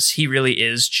downs, is he really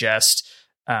is just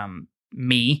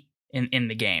me in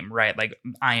the game, right?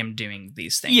 I am doing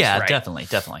these things. Yeah, right? definitely.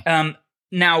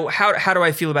 Now, how do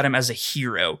I feel about him as a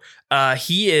hero?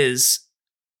 He is,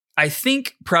 I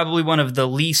think, probably one of the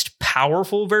least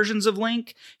powerful versions of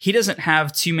Link. He doesn't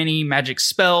have too many magic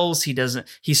spells.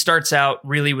 He starts out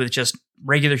really with just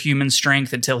regular human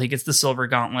strength until he gets the silver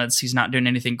gauntlets. He's not doing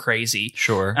anything crazy.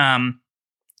 Sure.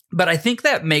 But I think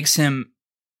that makes him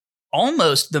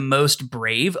almost the most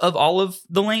brave of all of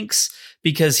the Links,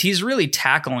 because he's really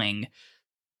tackling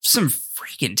some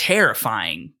freaking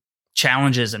terrifying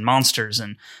challenges and monsters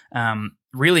and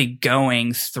really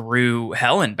going through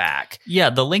hell and back. Yeah,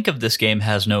 the Link of this game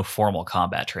has no formal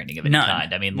combat training of any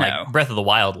kind. I mean, Breath of the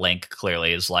Wild Link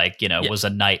clearly is was a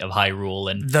knight of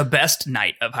Hyrule and the best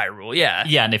knight of Hyrule. Yeah.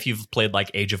 Yeah, and if you've played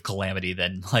Age of Calamity,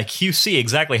 then you see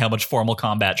exactly how much formal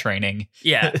combat training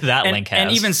Link has.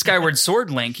 And even Skyward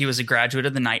Sword Link, he was a graduate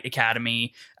of the Knight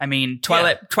Academy. I mean,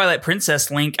 Twilight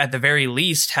Princess Link at the very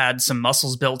least had some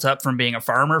muscles built up from being a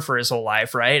farmer for his whole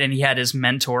life, right? And he had his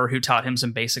mentor who taught him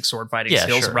some basic sword fighting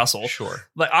skills, Russell. Sure.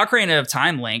 But Ocarina of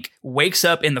Time Link wakes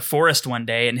up in the forest one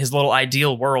day in his little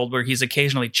ideal world where he's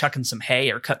occasionally chucking some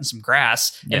hay or cutting some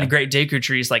grass, and the Great Deku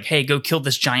Tree is like, hey, go kill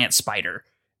this giant spider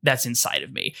that's inside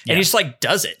of me. And he just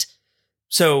does it.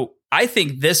 So I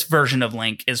think this version of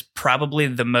Link is probably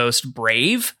the most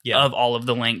brave of all of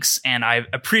the Links, and I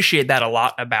appreciate that a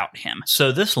lot about him.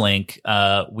 So this Link,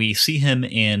 we see him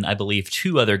in, I believe,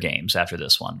 2 other games after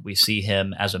this one. We see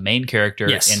him as a main character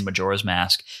in Majora's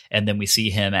Mask, and then we see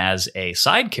him as a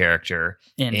side character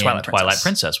in Twilight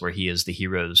Princess, where he is the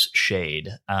hero's shade.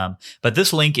 But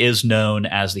this Link is known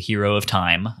as the Hero of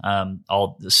Time.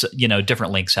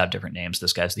 Different Links have different names.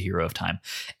 This guy's the Hero of Time.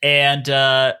 And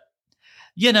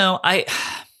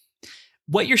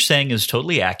what you're saying is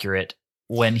totally accurate.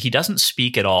 When he doesn't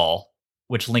speak at all,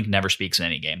 which Link never speaks in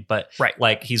any game, but Right.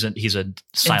 like he's a silent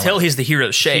Until he's the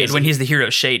hero's shade. is- When he's the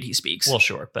hero's shade, he speaks. well,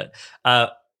 sure, but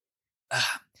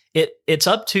it's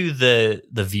up to the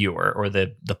viewer or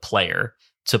the player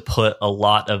to put a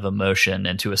lot of emotion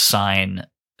and to assign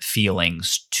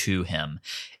feelings to him.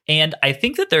 And I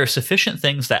think that there are sufficient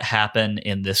things that happen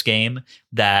in this game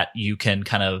that you can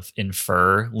kind of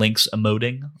infer Link's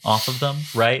emoting off of them,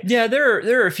 right? Yeah,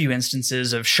 there are a few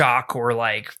instances of shock or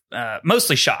like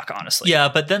mostly shock, honestly. Yeah,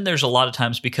 but then there's a lot of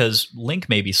times because Link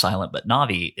may be silent, but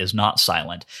Navi is not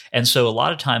silent. And so a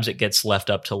lot of times it gets left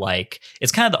up to like,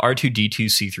 it's kind of the R2-D2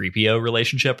 C-3PO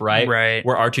relationship, right? Right.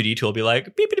 Where R2-D2 will be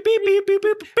like, beep, beep, beep, beep, beep,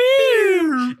 beep,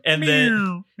 beep. And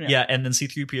then, Yeah. and then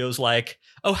C-3PO's like,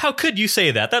 oh, how could you say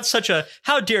that? That's such a,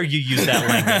 how dare you use that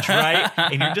language, right?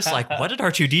 And you're just like, what did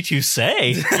R2-D2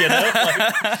 say? You know?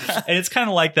 Like, and it's kind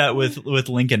of like that with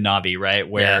Link and Navi, right?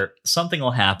 Where something will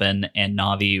happen and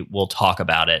Navi will talk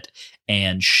about it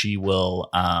and she will,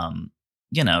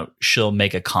 she'll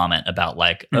make a comment about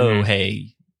like, oh,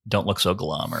 hey, don't look so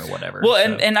glum or whatever. Well,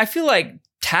 So- and I feel like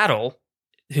Tattle,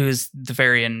 who is the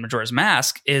fairy in Majora's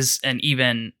Mask, is an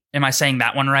even. Am I saying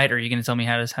that one right? Or are you going to tell me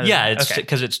how to? yeah, it's okay.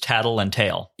 because it's tattle and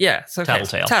tail. Yeah, it's okay.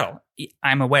 Tattletale. Tattle.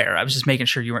 I'm aware. I was just making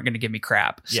sure you weren't going to give me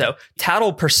crap. Yeah. So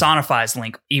Tattle personifies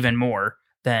Link even more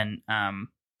than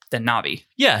Navi.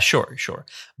 Yeah, sure.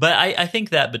 But I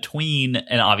think that between,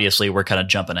 and obviously we're kind of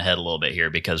jumping ahead a little bit here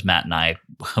because Matt and I,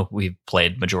 we've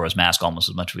played Majora's Mask almost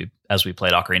as much as we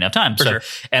played Ocarina of Time. For So, sure.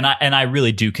 and I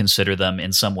really do consider them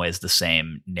in some ways the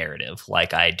same narrative.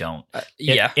 Like I don't,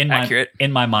 Accurate.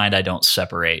 in my mind, I don't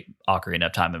separate Ocarina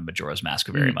of Time and Majora's Mask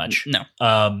very much.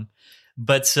 No.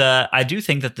 But I do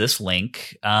think that this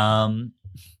Link,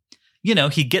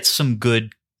 he gets some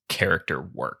good character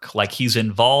work. Like he's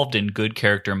involved in good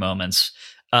character moments.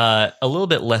 A little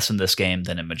bit less in this game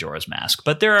than in Majora's Mask,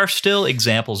 but there are still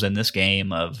examples in this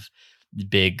game of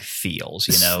big feels.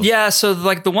 Yeah. So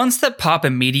like the ones that pop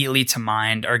immediately to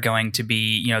mind are going to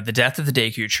be the death of the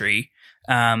Deku Tree,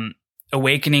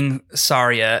 awakening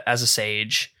Saria as a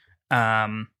sage.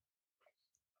 I'm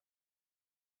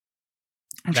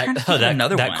trying to think of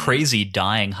another that one. crazy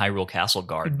dying Hyrule Castle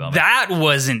guard moment. That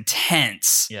was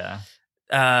intense. Yeah.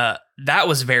 That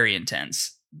was very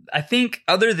intense. I think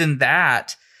other than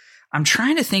that, I'm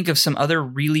trying to think of some other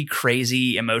really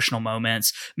crazy emotional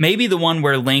moments. Maybe the one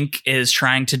where Link is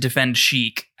trying to defend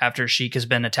Sheik after Sheik has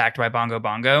been attacked by Bongo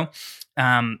Bongo.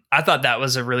 I thought that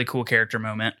was a really cool character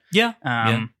moment. Yeah.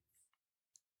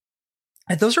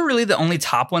 And those are really the only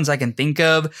top ones I can think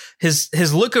of. His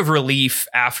look of relief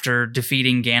after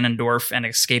defeating Ganondorf and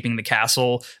escaping the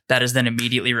castle, that is then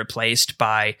immediately replaced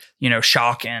by,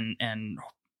 shock and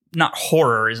not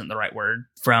horror isn't the right word,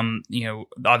 from,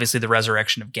 obviously the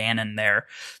resurrection of Ganon there.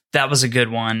 That was a good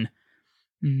one.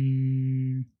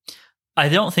 I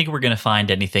don't think we're going to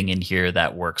find anything in here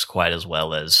that works quite as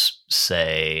well as,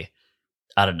 say,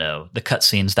 I don't know, the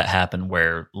cutscenes that happen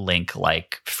where Link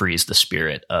like frees the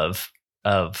spirit of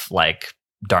like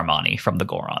Darmani from the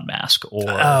Goron mask, or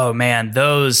oh man,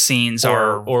 those scenes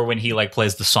are or when he like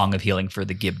plays the Song of Healing for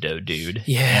the Gibdo dude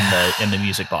in the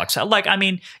music box. Like, I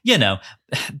mean,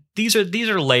 these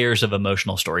are layers of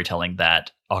emotional storytelling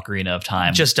that Ocarina of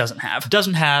Time just doesn't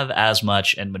have as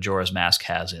much, and Majora's Mask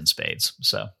has in spades.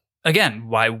 So again,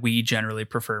 why we generally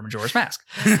prefer Majora's Mask.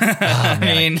 I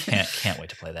mean, I can't wait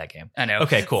to play that game. I know.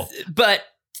 Okay, cool. But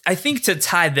I think to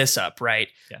tie this up, right?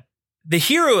 Yeah. The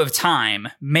Hero of Time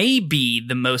may be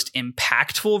the most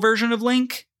impactful version of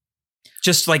Link,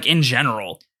 just like in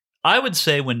general. I would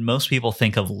say when most people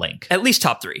think of Link, At least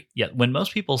top 3. yeah, when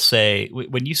most people say,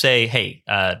 when you say, hey,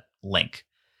 Link,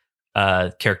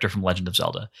 character from Legend of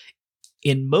Zelda,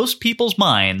 in most people's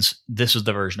minds, this is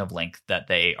the version of Link that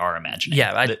they are imagining.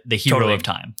 Yeah, the Hero totally. of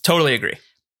Time. Totally agree.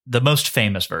 The most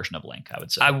famous version of Link, I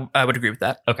would say. I would agree with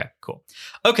that. Okay, cool.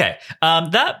 Okay,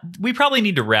 that we probably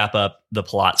need to wrap up the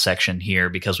plot section here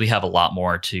because we have a lot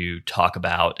more to talk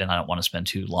about, and I don't want to spend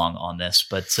too long on this.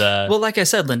 But Well, like I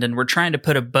said, Lyndon, we're trying to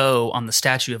put a bow on the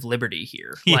Statue of Liberty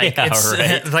here. Like, Yeah,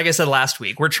 right. like I said last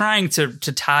week, we're trying to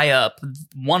tie up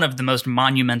one of the most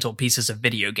monumental pieces of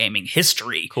video gaming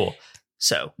history. cool.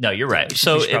 So No, you're right. we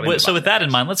So, should probably move on with to that in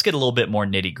mind, let's get a little bit more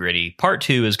nitty gritty. Part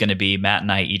 2 is going to be Matt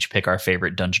and I each pick our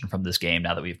favorite dungeon from this game.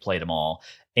 Now that we've played them all,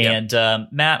 and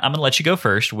Matt, I'm going to let you go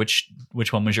first. Which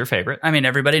one was your favorite? I mean,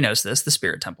 everybody knows this. The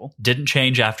Spirit Temple. Didn't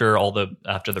change after the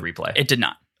replay. It did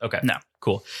not. Okay, No.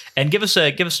 cool. And give us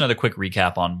another quick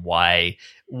recap on why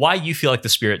you feel like the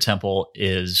Spirit Temple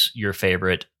is your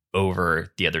favorite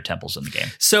over the other temples in the game.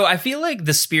 So I feel like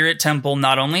the Spirit Temple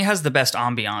not only has the best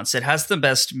ambiance, it has the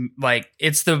best, like,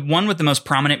 it's the one with the most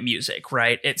prominent music,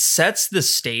 right? It sets the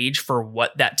stage for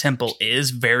what that temple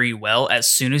is very well as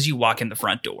soon as you walk in the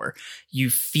front door. You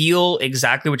feel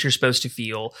exactly what you're supposed to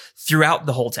feel throughout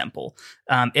the whole temple.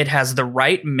 It has the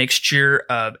right mixture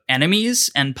of enemies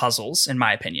and puzzles, in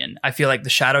my opinion. I feel like the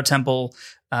Shadow Temple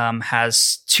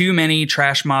has too many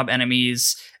trash mob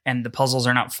enemies and the puzzles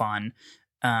are not fun.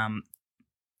 And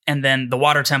then the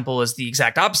Water Temple is the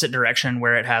exact opposite direction,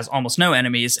 where it has almost no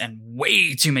enemies and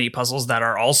way too many puzzles that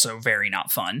are also very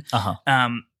not fun.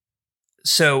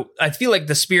 So I feel like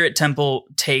the Spirit Temple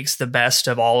takes the best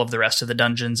of all of the rest of the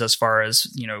dungeons as far as,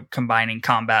 you know, combining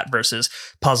combat versus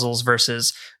puzzles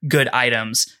versus good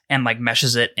items, and like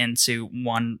meshes it into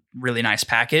one really nice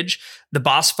package. The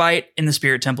boss fight in the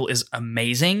Spirit Temple is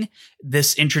amazing.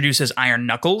 This introduces Iron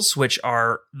Knuckles, which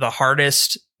are the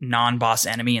hardest non-boss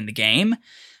enemy in the game,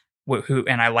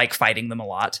 and I like fighting them a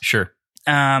lot. Sure.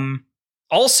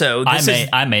 Also,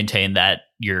 I maintain that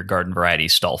your garden variety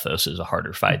Stalfos is a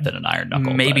harder fight than an Iron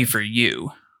Knuckle. Maybe for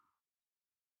you.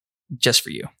 Just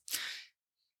for you.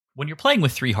 When you're playing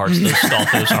with 3 hearts, those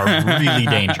Stalfos are really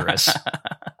dangerous.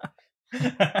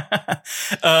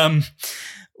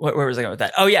 Where was I going with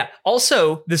that? Oh, yeah.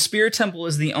 Also, the Spirit Temple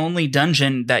is the only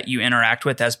dungeon that you interact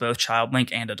with as both Child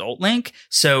Link and Adult Link.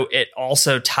 So it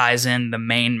also ties in the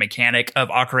main mechanic of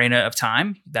Ocarina of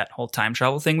Time, that whole time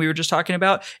travel thing we were just talking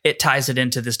about. It ties it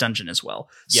into this dungeon as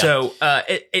well. Yeah. So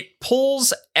it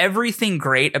pulls everything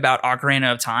great about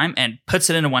Ocarina of Time and puts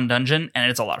it into one dungeon,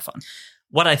 and it's a lot of fun.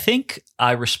 What I think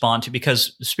I respond to,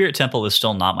 because Spirit Temple is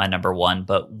still not my number one,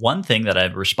 but one thing that I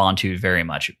respond to very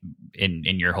much in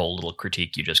your whole little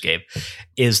critique you just gave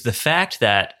is the fact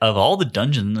that of all the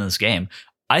dungeons in this game,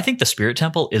 I think the Spirit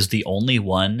Temple is the only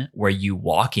one where you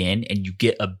walk in and you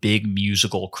get a big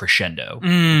musical crescendo,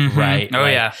 right? Oh,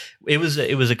 like, yeah. It was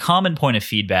a common point of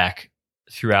feedback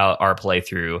throughout our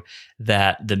playthrough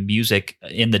that the music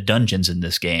in the dungeons in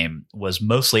this game was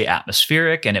mostly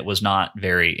atmospheric and it was not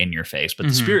very in your face. But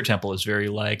the Spirit Temple is very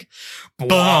like bum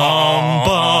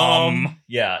bum.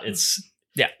 Yeah, it's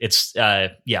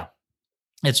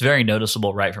very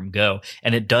noticeable right from go,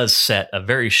 and it does set a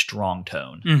very strong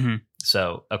tone.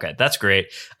 So okay, that's great.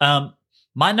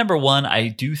 My number one, I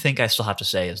do think I still have to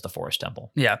say, is the Forest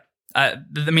Temple. Yeah. I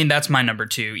mean, that's my number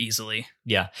 2 easily.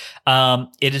 Yeah.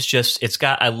 It is just,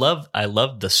 I love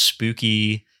the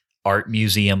spooky art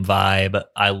museum vibe.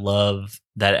 I love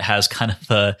that it has kind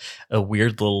of a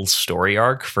weird little story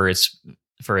arc for its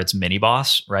mini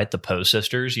boss, right? The Poe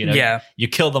sisters, you know, you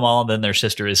kill them all and then their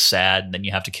sister is sad and then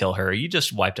you have to kill her. You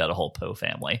just wiped out a whole Poe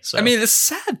family. So I mean, it's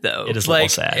sad though. It is like, a little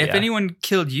sad. If anyone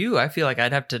killed you, I feel like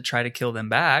I'd have to try to kill them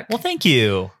back. Well, thank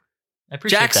you. I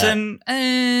appreciate Jackson,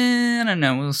 I don't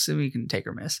know. We'll see. We can take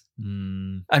or miss.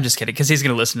 I'm just kidding, because he's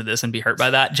going to listen to this and be hurt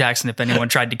by that. Jackson, if anyone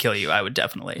tried to kill you, I would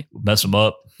definitely mess him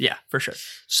up. Yeah, for sure.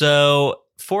 So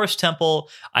Forest Temple,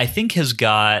 I think has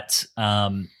got,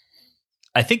 I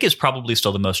think is probably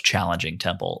still the most challenging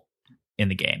temple in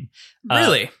the game.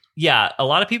 Really? Yeah. A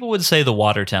lot of people would say the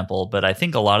Water Temple, but I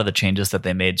think a lot of the changes that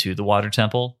they made to the Water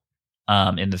Temple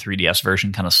in the 3DS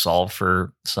version kind of solved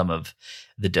for some of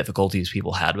the difficulties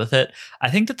people had with it.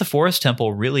 I think that the Forest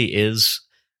Temple really is,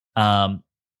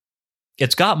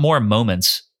 it's got more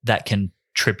moments that can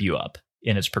trip you up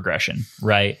in its progression,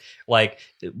 right? Like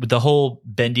the whole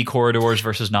bendy corridors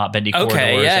versus not bendy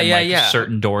corridors. And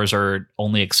certain doors are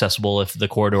only accessible if the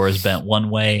corridor is bent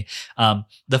one way.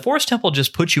 The Forest Temple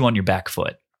just puts you on your back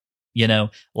foot. You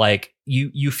know, like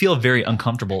you feel very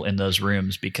uncomfortable in those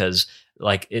rooms because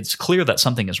like it's clear that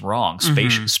something is wrong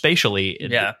spatially.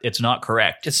 It's not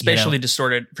correct. It's spatially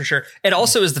distorted for sure. It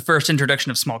also is the first introduction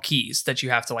of small keys that you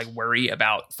have to like worry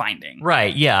about finding.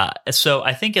 Right. Yeah. So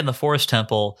I think in the Forest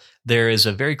Temple, there is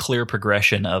a very clear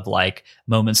progression of like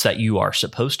moments that you are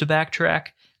supposed to backtrack,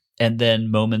 and then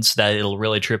moments that it'll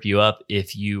really trip you up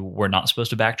if you were not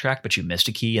supposed to backtrack, but you missed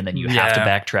a key and then you have to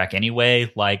backtrack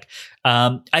anyway. Like,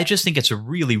 I just think it's a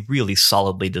really, really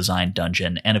solidly designed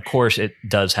dungeon. And of course, it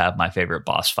does have my favorite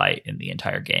boss fight in the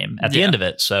entire game at the end of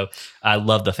it. So I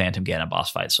love the Phantom Ganon boss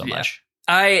fight so much.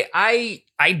 I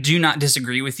do not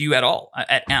disagree with you at all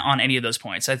on any of those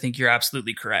points. I think you're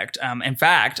absolutely correct. In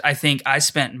fact, I think I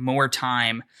spent more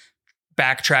time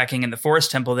backtracking in the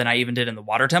Forest Temple than I even did in the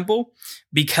Water Temple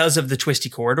because of the twisty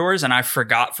corridors, and I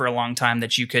forgot for a long time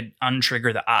that you could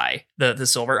untrigger the eye, the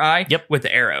silver eye with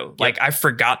the arrow. Like I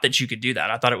forgot that you could do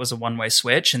that. I thought it was a one-way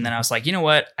switch, and then I was like, you know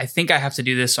what? I think I have to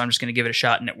do this, so I'm just going to give it a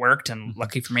shot, and it worked, and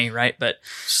lucky for me, right? But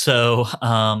so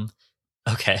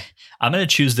Okay. I'm going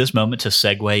to choose this moment to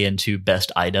segue into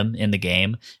best item in the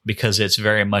game because it's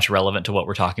very much relevant to what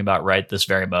we're talking about right this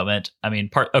very moment. I mean,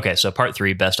 part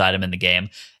 3, best item in the game.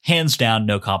 Hands down,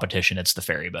 no competition. It's the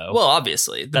fairy bow. Well,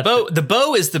 obviously. The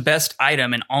bow is the best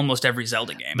item in almost every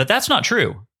Zelda game. But that's not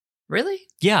true. Really?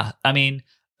 Yeah. I mean,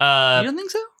 You don't think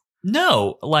so?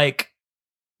 no, like,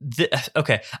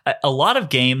 okay. A lot of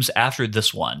games after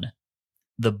this one,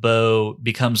 the bow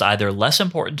becomes either less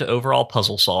important to overall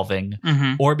puzzle solving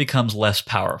Mm-hmm. or becomes less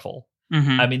powerful.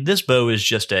 Mm-hmm. I mean, this bow is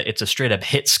just it's a straight up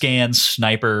hit scan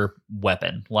sniper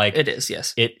weapon. Like It is,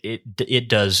 yes. it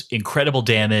does incredible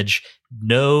damage,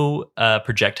 no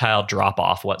projectile drop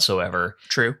off whatsoever.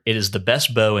 True. It is the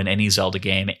best bow in any Zelda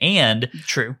game, and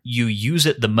True. you use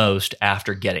it the most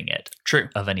after getting it True.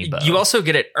 of any bow. You also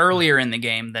get it earlier in the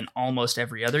game than almost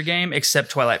every other game except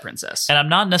Twilight Princess. And I'm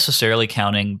not necessarily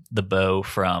counting the bow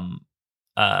from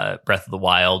Breath of the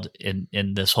Wild in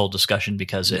this whole discussion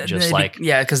because it just like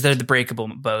because they're the breakable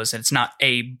bows and it's not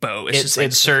a bow. It's just like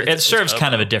it serves a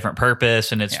kind of bow. a different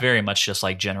purpose, and it's very much just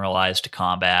like generalized to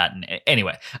combat. And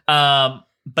anyway,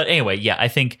 but anyway, yeah, I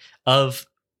think of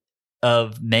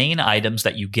main items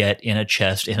that you get in a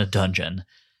chest in a dungeon,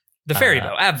 The fairy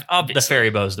bow, obviously. the fairy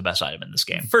bow is the best item in this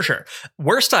game. For sure.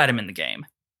 Worst item in the game.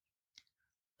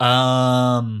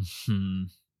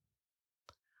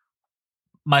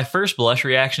 My first blush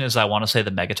reaction is I want to say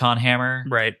the Megaton hammer.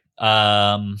 Right.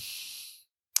 Not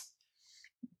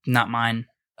mine.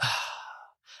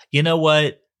 You know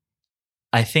what?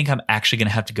 I think I'm actually going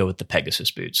to have to go with the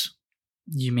Pegasus boots.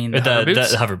 You mean Or the hover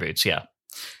boots? the hover boots, yeah.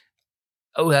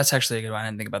 Oh, that's actually a good one. I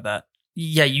didn't think about that.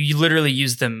 Yeah, you literally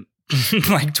use them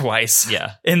like twice.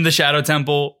 Yeah. In the Shadow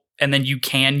Temple, and then you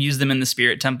can use them in the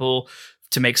Spirit Temple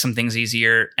to make some things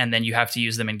easier, and then you have to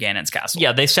use them in Ganon's castle.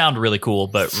 Yeah, they sound really cool,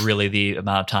 but really the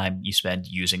amount of time you spend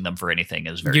using them for anything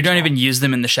is very You don't small. even use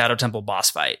them in the Shadow Temple boss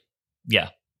fight. Yeah.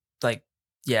 Like,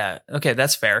 yeah, okay,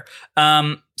 that's fair.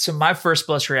 So my first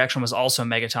blush reaction was also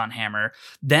Megaton Hammer.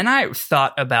 Then I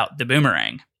thought about the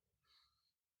boomerang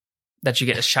that you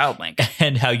get as Child Link.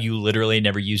 And how you literally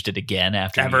never used it again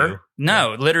after Ever? you...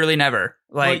 No, literally never.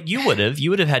 Like, Well, you would have. You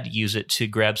would have had to use it to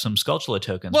grab some Skulltula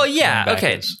tokens. well, yeah, going back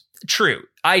okay. as- True.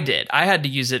 I did. I had to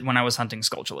use it when I was hunting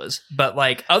Skulltulas. But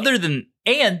like, other than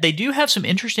And they do have some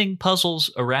interesting puzzles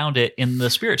around it in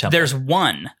the Spirit Temple. there's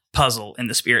one puzzle in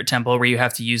the Spirit Temple where you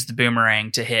have to use the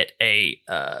boomerang to hit a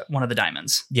one of the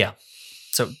diamonds. Yeah.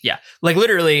 So yeah, like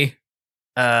literally,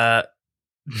 kind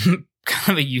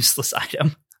of a useless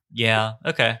item. Yeah.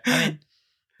 Okay. I mean,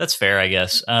 that's fair, I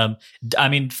guess. I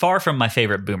mean, far from my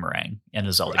favorite boomerang in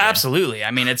a Zelda game. Absolutely.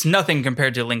 I mean, it's nothing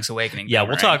compared to Link's Awakening. Yeah,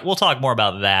 boomerang. we'll talk more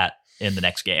about that in the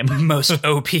next game. Most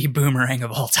OP boomerang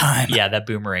of all time. Yeah, that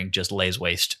boomerang just lays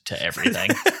waste to everything.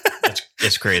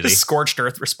 It's crazy. The scorched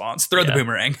earth response. Throw the Yeah.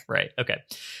 boomerang. Right. Okay.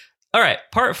 All right.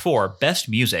 Part 4, best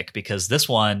music, because this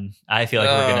one I feel like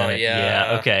we're Oh, gonna.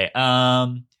 yeah. Okay.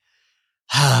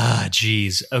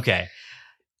 Geez. Okay.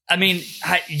 I mean,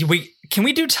 can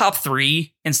we do top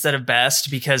 3 instead of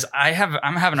best? Because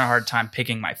I'm having a hard time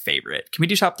picking my favorite. Can we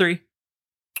do top 3?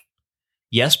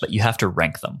 Yes, but you have to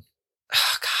rank them.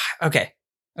 Oh, God. Okay.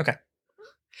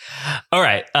 All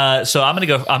right. So I'm gonna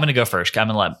go first. I'm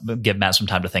gonna give Matt some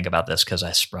time to think about this because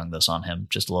I sprung this on him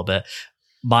just a little bit.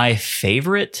 My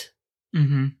favorite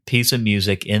Mm-hmm. piece of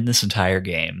music in this entire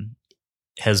game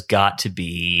has got to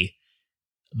be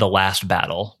the last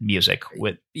battle music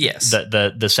with Yes.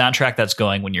 the soundtrack that's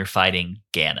going when you're fighting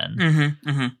Ganon. Mm-hmm.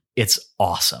 Mm-hmm. It's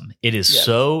awesome. It is Yeah.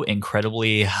 so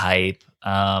incredibly hype.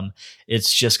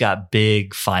 It's just got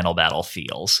big final battle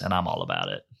feels, and I'm all about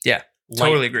it. Yeah.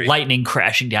 Totally agree. Lightning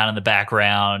crashing down in the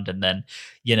background, and then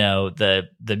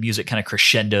the music kind of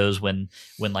crescendos when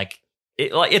like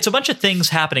it's a bunch of things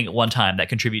happening at one time that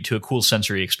contribute to a cool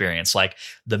sensory experience. Like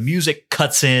the music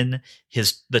cuts in,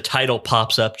 the title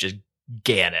pops up, just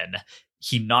Ganon.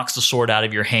 He knocks the sword out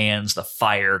of your hands. The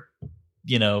fire,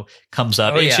 comes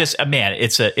up. Oh, It's yeah. just, man,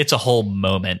 it's a whole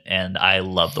moment, and I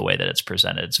love the way that it's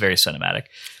presented. It's very cinematic.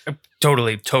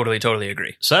 Totally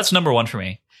agree. So that's number 1 for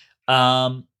me.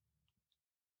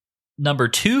 Number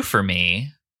 2 for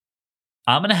me,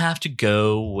 I'm gonna have to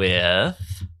go with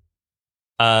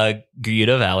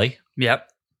Gerudo Valley. Yep.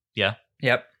 Yeah.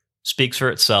 Yep. Speaks for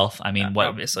itself. I mean,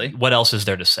 Obviously. what else is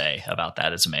there to say about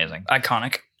that? It's amazing.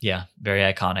 Iconic. Yeah, very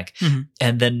iconic. Mhm.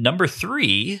 And then number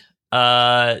 3,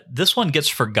 this one gets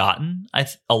forgotten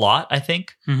a lot, I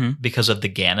think, Mm-hmm. because of the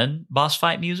Ganon boss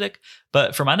fight music.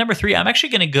 But for my number 3, I'm actually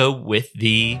going to go with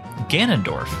the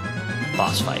Ganondorf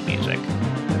boss fight music.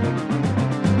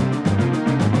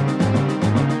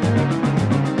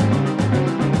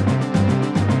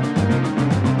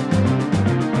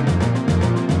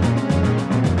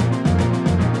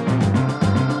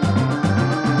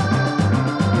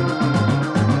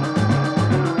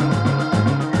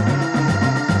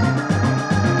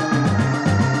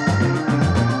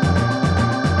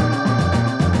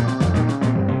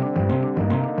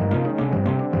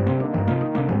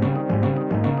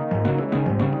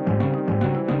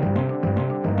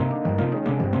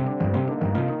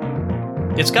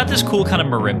 it's got this cool kind of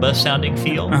marimba sounding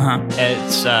feel.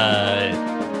 It's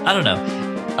I don't know.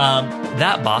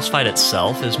 That boss fight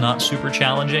itself is not super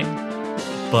challenging,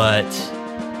 but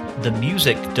the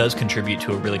music does contribute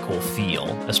to a really cool feel,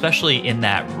 especially in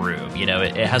that room. You know,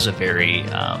 it has a very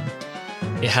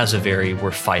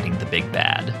we're fighting the big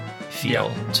bad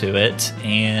feel to it,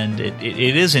 and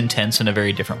it is intense in a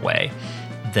very different way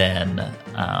than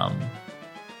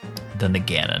the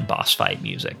Ganon boss fight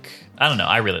music. I don't know.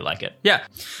 I really like it.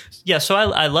 Yeah, so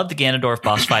I love the Ganondorf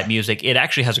boss fight music. It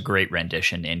actually has a great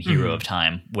rendition in Hero of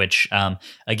Time, which,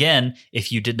 again,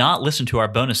 if you did not listen to our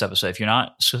bonus episode, if you're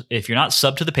not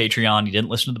subbed to the Patreon, you didn't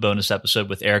listen to the bonus episode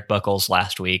with Eric Buckles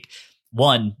last week,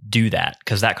 one, do that,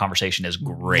 because that conversation is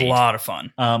great. A lot of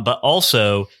fun. But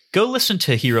also, go listen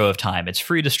to Hero of Time. It's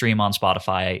free to stream on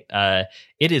Spotify.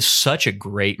 It is such a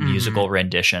great musical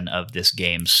rendition of this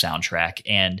game's soundtrack,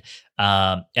 and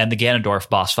the Ganondorf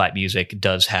boss fight music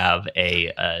does have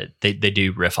they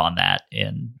do riff on that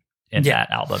in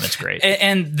that album. It's great.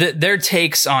 And their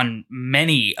takes on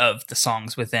many of the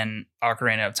songs within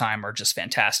Ocarina of Time are just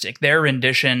fantastic. Their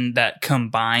rendition that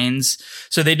combines,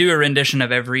 so they do a rendition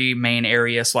of every main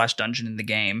area / dungeon in the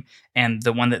game, and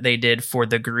the one that they did for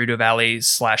the Gerudo Valley /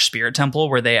 Spirit Temple,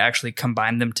 where they actually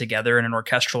combined them together in an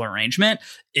orchestral arrangement,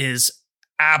 is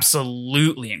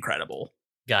absolutely incredible.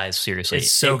 Guys, seriously,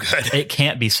 it's so good. It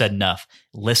can't be said enough.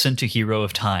 Listen to Hero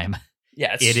of Time.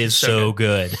 Yeah, it is so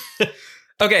good.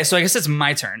 Okay, so I guess it's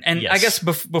my turn, and yes. I guess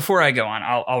before I go on,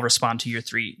 I'll respond to your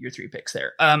three picks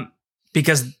there,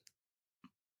 because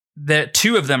the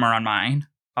two of them are on mine,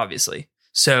 obviously.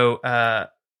 So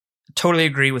totally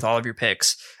agree with all of your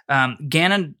picks.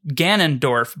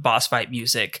 Ganondorf boss fight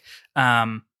music,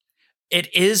 it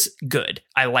is good.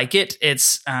 I like it.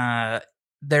 It's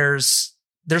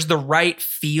there's the right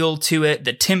feel to it,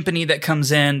 the timpani that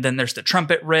comes in, then there's the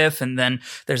trumpet riff, and then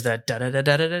there's the da da da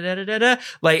da da da da da da.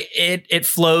 Like it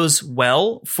flows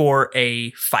well for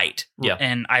a fight. Yeah.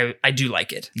 And I do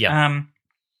like it. Yeah.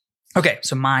 Okay,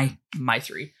 so my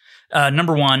three.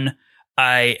 Number one,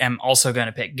 I am also going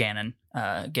to pick Ganon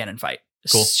fight.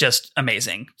 Cool. It's just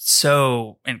amazing.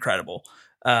 So incredible.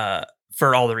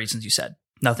 For all the reasons you said.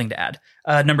 Nothing to add.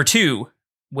 Number two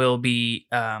will be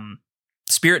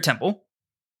Spirit Temple.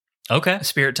 Okay.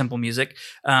 Spirit Temple music.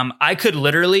 I could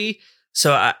literally,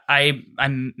 so I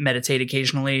meditate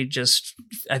occasionally, just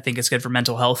I think it's good for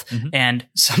mental health. And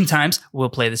sometimes we'll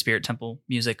play the Spirit Temple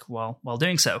music while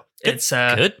doing so. It's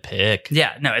good pick.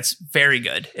 Yeah, no, it's very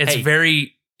good. It's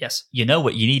yes. You know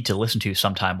what you need to listen to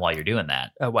sometime while you're doing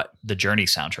that? What? The Journey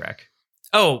soundtrack.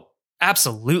 Oh,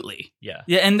 absolutely. Yeah.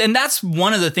 Yeah, and that's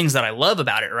one of the things that I love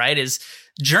about it, right? Is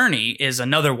Journey is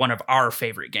another one of our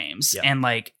favorite games. Yeah. And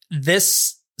like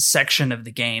this section of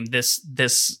the game, this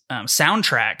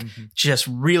soundtrack just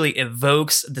really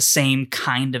evokes the same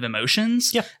kind of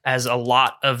emotions as a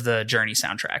lot of the Journey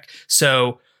soundtrack.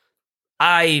 So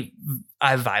I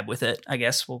vibe with it, I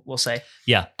guess we'll say.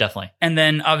 Yeah, definitely. And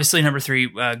then obviously number three,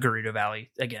 Gerudo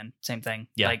Valley, again, same thing.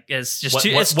 Yeah. Like it's just what too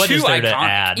is iconic. there to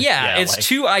add? Yeah, it's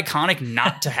too iconic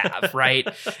not to have, right?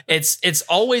 It's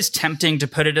always tempting to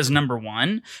put it as number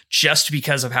one just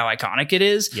because of how iconic it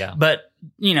is. Yeah. But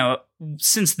you know,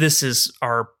 since this is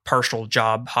our partial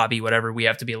job, hobby, whatever, we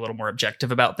have to be a little more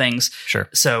objective about things. Sure.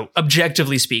 So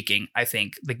objectively speaking, I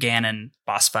think the Ganon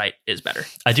boss fight is better.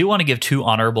 I do want to give two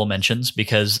honorable mentions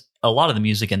because a lot of the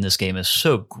music in this game is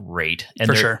so great. And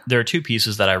For sure. There are two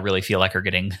pieces that I really feel like are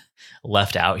getting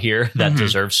left out here that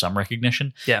deserve some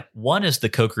recognition. Yeah. One is the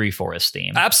Kokiri Forest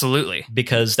theme. Absolutely.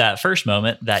 Because that first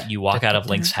moment that you walk out of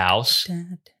Link's house.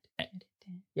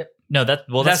 No, that's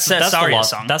the Lost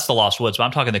song. That's the Lost Woods, but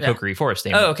I'm talking the Kokiri Forest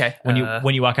theme. Oh, okay. When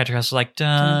you walk out your house, it's like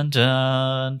dun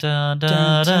dun dun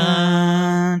dun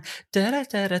dun.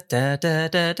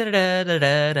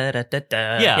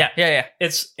 Yeah.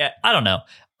 It's I don't know.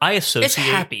 I associate. It's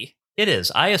happy. It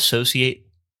is. I associate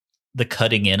the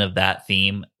cutting in of that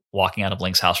theme, walking out of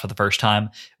Link's house for the first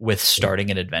time, with starting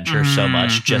an adventure so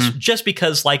much. Just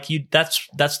because, like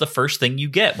that's the first thing you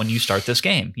get when you start this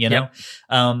game, you know.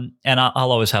 And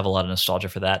I'll always have a lot of nostalgia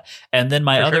for that. And then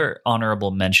my other honorable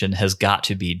mention has got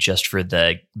to be just for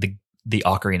the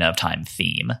Ocarina of Time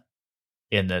theme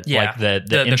in the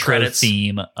intro credits.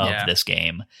 theme of this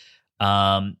game.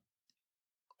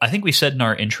 I think we said in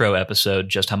our intro episode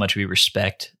just how much we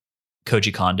respect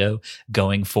Koji Kondo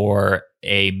going for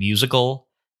a musical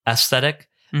aesthetic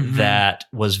that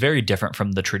was very different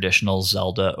from the traditional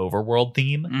Zelda overworld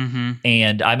theme.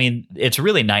 And I mean, it's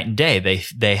really night and day.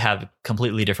 They have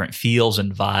completely different feels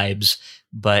and vibes,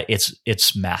 but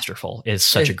it's masterful. It's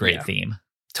such a great theme.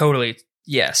 Totally.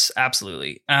 Yes,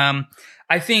 absolutely.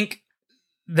 I think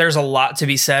there's a lot to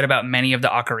be said about many of the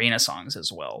Ocarina songs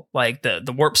as well. Like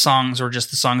the Warp songs or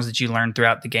just the songs that you learn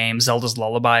throughout the game. Zelda's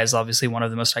Lullaby is obviously one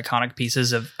of the most iconic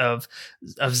pieces of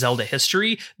Zelda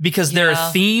history because there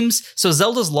are themes. So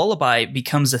Zelda's Lullaby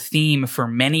becomes a theme for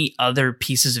many other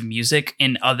pieces of music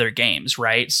in other games,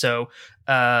 right? So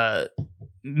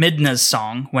Midna's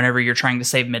song, whenever you're trying to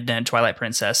save Midna and Twilight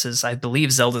Princess, is, I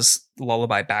believe, Zelda's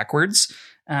Lullaby backwards.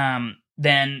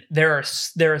 Then there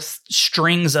are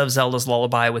strings of Zelda's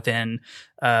Lullaby within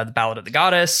the Ballad of the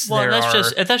Goddess. Well,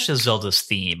 that's just Zelda's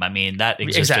theme. I mean, that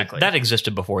existed, Exactly. that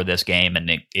existed before this game, and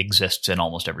it exists in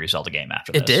almost every Zelda game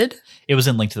after this. It did? It was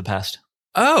in Link to the Past.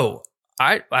 Oh,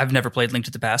 I've never played Link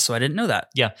to the Past, so I didn't know that.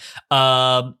 Yeah.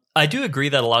 I do agree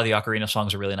that a lot of the Ocarina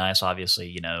songs are really nice. Obviously,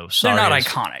 you know, They're not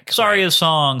iconic. Saria's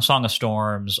Song, Song of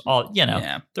Storms, all, you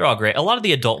know, they're all great. A lot of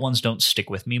the adult ones don't stick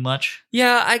with me much.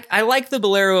 Yeah, I like the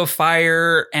Bolero of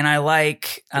Fire, and I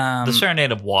like the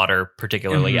Serenade of Water,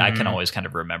 particularly. I can always kind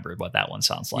of remember what that one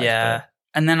sounds like. Yeah, but.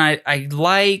 And then I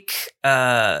like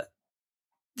the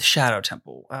Shadow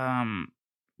Temple.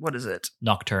 What is it?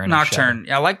 Nocturne.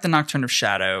 I like the Nocturne of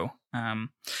Shadow.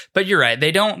 But you're right.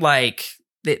 They don't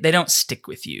they don't stick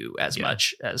with you as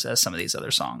much as some of these other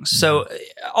songs. Mm-hmm. So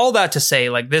all that to say,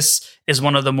 like, this is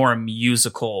one of the more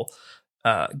musical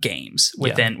games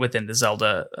within the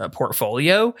Zelda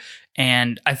portfolio.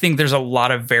 And I think there's a lot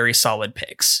of very solid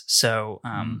picks. So,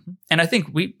 and I think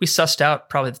we sussed out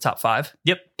probably the top 5.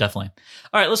 Yep, definitely.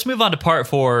 All right, let's move on to part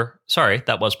 4. Sorry,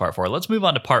 that was part 4. Let's move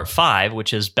on to part 5,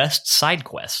 which is Best Side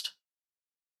Quest.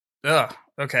 Ugh,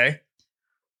 okay.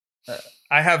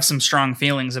 I have some strong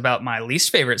feelings about my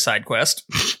least favorite side quest.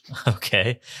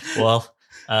 Okay. Well,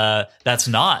 that's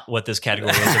not what this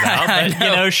category is about. But, you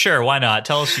know, sure, why not?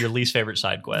 Tell us your least favorite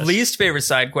side quest. Least favorite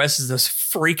side quest is those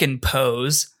freaking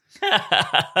Poes.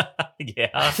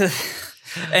 Yeah.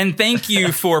 And thank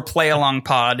you for Play Along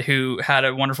Pod, who had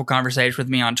a wonderful conversation with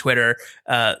me on Twitter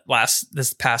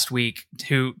this past week,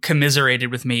 who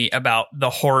commiserated with me about the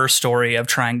horror story of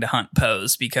trying to hunt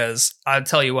Poes, because I'll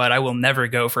tell you what, I will never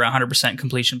go for 100%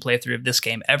 completion playthrough of this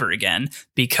game ever again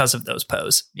because of those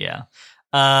Poes. Yeah.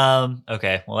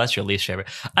 Okay. Well, that's your least favorite.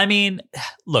 I mean,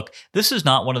 look, this is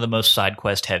not one of the most side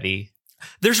quest heavy.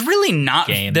 There's really not.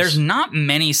 Games. There's not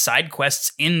many side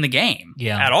quests in the game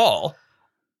at all.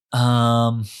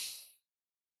 I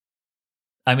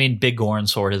mean, Big Goron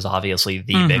Sword is obviously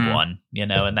the big one, you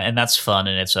know, and that's fun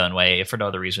in its own way, for no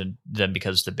other reason than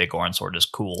because the Big Goron Sword is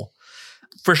cool.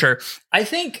 For sure. I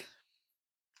think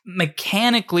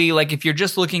mechanically, like, if you're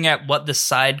just looking at what the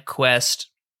side quest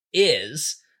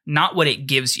is, not what it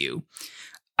gives you,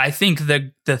 I think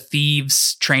the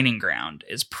Thieves' Training Ground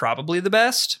is probably the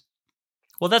best.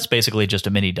 Well, that's basically just a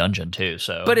mini dungeon too.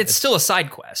 So, but it's still a side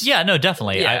quest. Yeah, no,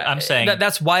 definitely. Yeah, I'm saying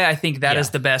that's why I think that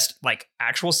is the best, like,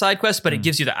 actual side quest. But it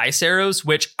gives you the ice arrows,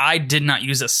 which I did not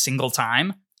use a single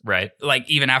time. Right. Like,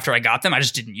 even after I got them, I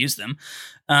just didn't use them.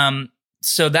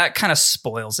 So that kind of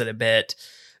spoils it a bit.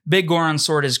 Big Goron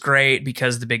Sword is great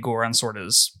because the Big Goron Sword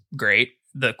is great.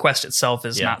 The quest itself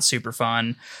is not super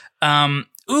fun. The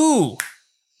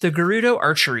Gerudo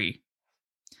Archery.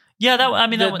 Yeah,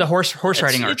 the horse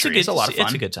riding archery is a lot of fun.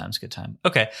 It's a good time. It's a good time.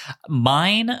 Okay,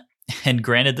 mine, and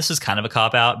granted, this is kind of a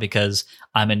cop out because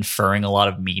I'm inferring a lot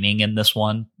of meaning in this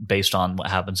one based on what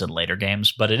happens in later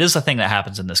games, but it is a thing that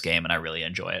happens in this game, and I really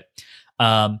enjoy it.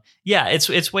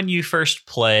 It's when you first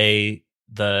play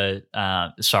the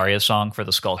Saria song for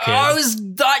the Skull Kid. I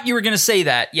thought you were going to say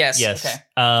that. Yes. Okay.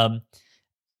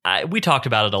 We talked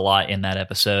about it a lot in that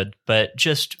episode, but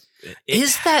just.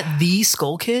 Is that the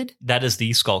Skull Kid? That is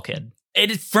the Skull Kid.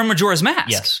 It is from Majora's Mask.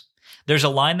 Yes. There's a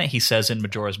line that he says in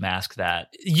Majora's Mask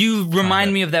that... You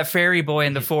remind me of that fairy boy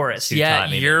in the forest. Yeah,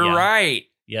 you're right.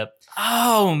 Yep.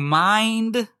 Oh,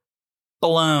 mind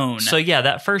blown. So yeah,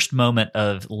 that first moment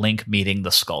of Link meeting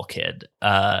the Skull Kid,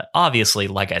 obviously,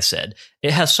 like I said,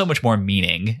 it has so much more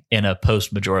meaning in a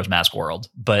post-Majora's Mask world,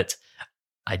 but...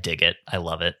 I dig it. I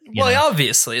love it. Well,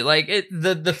 obviously, like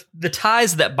the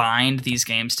ties that bind these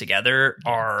games together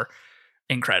are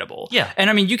incredible. Yeah. And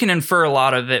I mean, you can infer a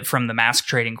lot of it from the mask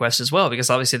trading quest as well, because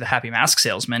obviously the Happy Mask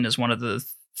Salesman is one of the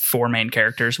 4 main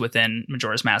characters within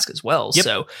Majora's Mask as well. Yep,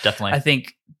 so definitely. I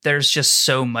think there's just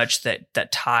so much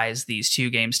that ties these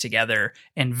two games together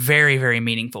in very, very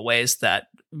meaningful ways that,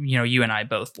 you know, you and I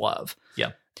both love.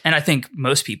 Yeah. And I think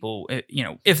most people, you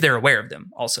know, if they're aware of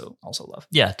them, also love.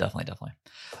 Yeah, definitely.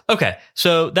 Okay,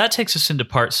 so that takes us into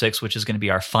part 6, which is going to be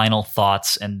our final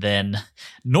thoughts, and then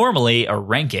normally a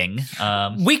ranking.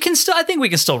 I think we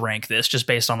can still rank this just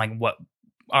based on like what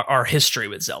our history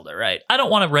with Zelda, right? I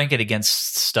don't want to rank it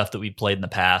against stuff that we played in the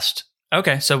past.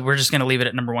 Okay, so we're just going to leave it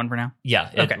at number 1 for now. Yeah.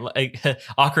 Okay.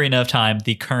 Ocarina of Time,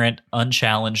 the current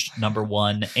unchallenged number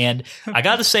 1. And I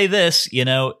got to say this,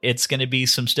 it's going to be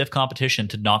some stiff competition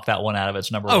to knock that one out of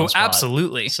its number 1 spot.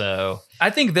 Absolutely. So I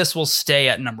think this will stay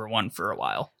at number 1 for a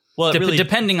while. Well,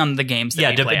 depending on the games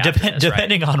that we play after this,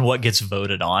 depending on what gets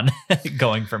voted on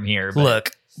going from here. But.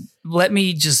 Look, let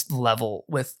me just level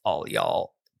with all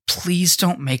y'all. Please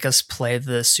don't make us play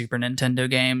the Super Nintendo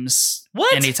games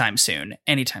anytime soon.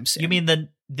 You mean the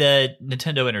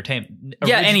Nintendo Entertainment?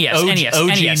 Yeah, NES, OG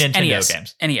NES, Nintendo NES,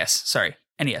 games. NES, sorry.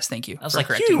 NES, thank you. I was like,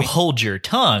 you hold your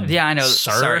tongue. Yeah, I know.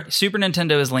 Sir. Sorry. Super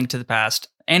Nintendo is linked to the past.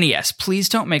 NES, please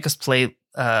don't make us play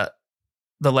The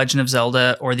Legend of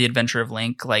Zelda or The Adventure of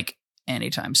Link like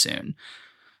anytime soon.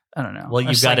 I don't know. Well,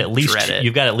 you've got at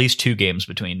least 2 games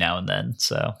between now and then.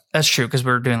 So that's true because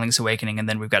we're doing Link's Awakening and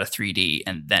then we've got a 3D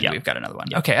and then we've got another one.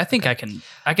 Yep. Okay, I think I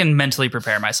can mentally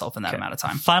prepare myself in that amount of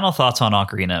time. Final thoughts on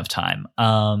Ocarina of Time.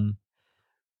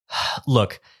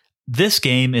 Look, this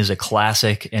game is a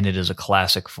classic, and it is a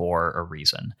classic for a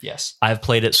reason. Yes, I've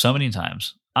played it so many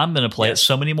times. I'm going to play it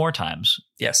so many more times.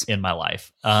 Yes, in my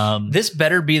life. This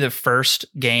better be the first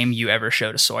game you ever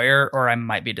show to Sawyer, or I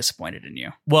might be disappointed in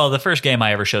you. Well, the first game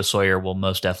I ever show Sawyer will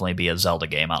most definitely be a Zelda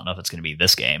game. I don't know if it's going to be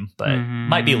this game, but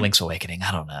might be Link's Awakening.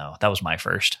 I don't know. That was my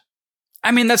first.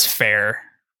 I mean, that's fair,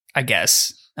 I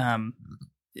guess.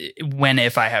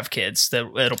 If I have kids,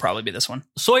 it'll probably be this one.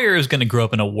 Sawyer is going to grow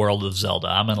up in a world of Zelda.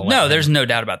 I'm going to there's no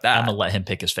doubt about that. I'm going to let him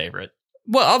pick his favorite.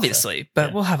 Well, obviously,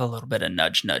 but we'll have a little bit of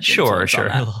nudge. Sure.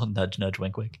 A little nudge,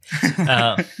 wink, wink.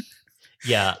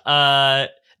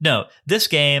 No, this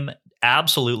game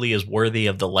absolutely is worthy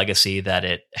of the legacy that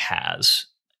it has.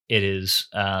 It is.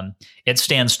 It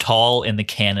stands tall in the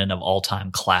canon of all-time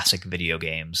classic video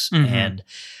games, and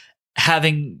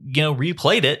having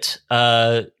replayed it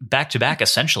back to back,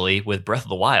 essentially with Breath of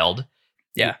the Wild.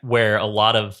 Yeah, where a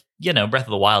lot of Breath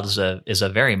of the Wild is a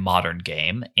very modern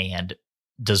game, and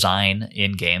design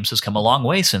in games has come a long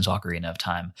way since Ocarina of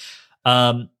Time.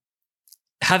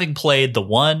 Having played the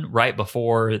one right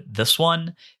before this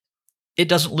one, it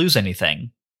doesn't lose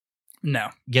anything. No,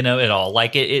 at all.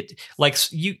 Like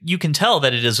you can tell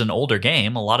that it is an older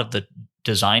game. A lot of the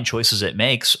design choices it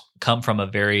makes come from a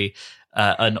very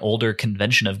an older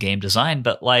convention of game design,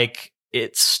 but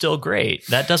it's still great.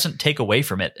 That doesn't take away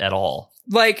from it at all.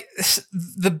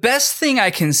 The best thing I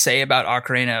can say about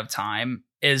Ocarina of Time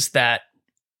is that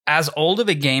as old of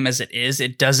a game as it is,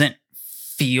 it doesn't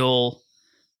feel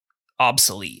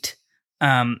obsolete.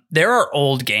 There are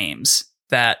old games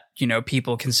that,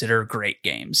 people consider great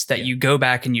games that you go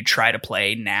back and you try to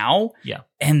play now. Yeah.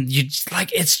 And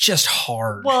it's just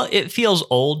hard. Well, it feels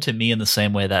old to me in the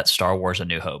same way that Star Wars A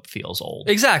New Hope feels old.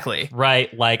 Exactly.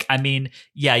 Right.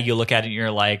 You look at it and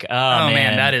you're like, oh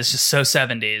man, that is just so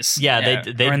 70s. Yeah.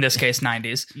 They or in this case,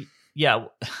 90s. Yeah.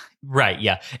 Right,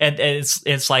 yeah. And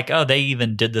it's like, oh, they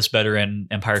even did this better in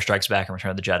Empire Strikes Back and Return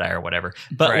of the Jedi or whatever.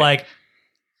 But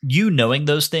knowing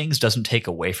those things doesn't take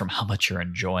away from how much you're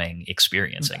enjoying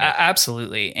experiencing it.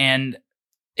 Absolutely. And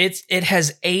it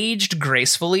has aged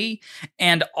gracefully,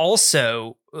 and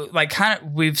also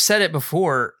we've said it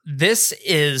before, this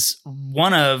is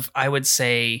one of, I would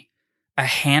say, a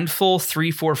handful,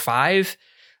 3, 4, 5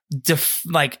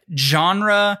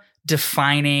 genre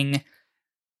defining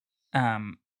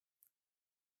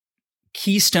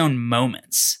keystone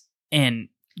moments in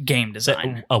game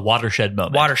design. A watershed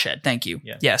moment. Watershed, thank you.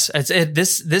 Yeah. Yes,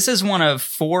 this is one of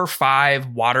 4 or 5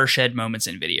 watershed moments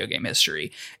in video game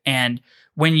history. And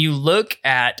when you look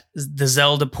at the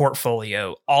Zelda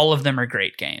portfolio, all of them are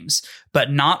great games, but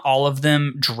not all of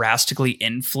them drastically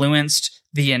influenced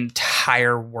the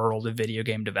entire world of video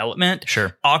game development.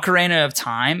 Sure. Ocarina of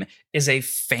Time is a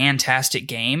fantastic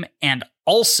game and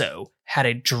also had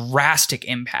a drastic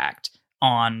impact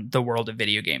on the world of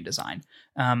video game design.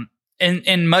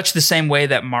 In much the same way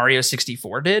that Mario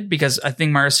 64 did, because I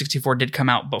think Mario 64 did come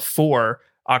out before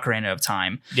Ocarina of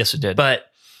Time. Yes, it did. But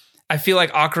I feel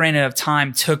like Ocarina of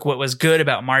Time took what was good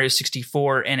about Mario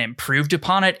 64 and improved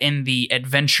upon it in the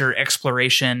adventure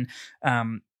exploration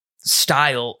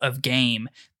style of game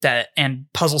and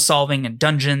puzzle solving and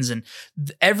dungeons, and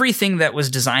everything that was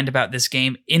designed about this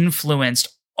game influenced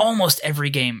almost every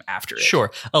game after it. Sure.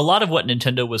 A lot of what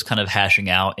Nintendo was kind of hashing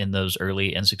out in those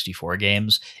early N64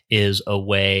 games is a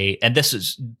way, and this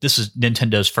is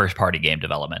Nintendo's first party game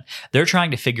development. They're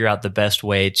trying to figure out the best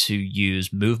way to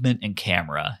use movement and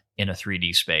camera in a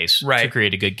 3D space to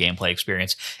create a good gameplay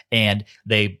experience. And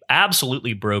they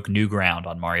absolutely broke new ground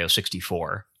on Mario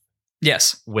 64.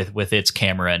 Yes. with its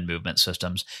camera and movement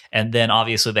systems. And then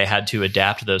obviously they had to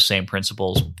adapt those same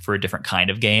principles for a different kind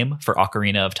of game for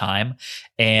Ocarina of Time.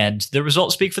 And the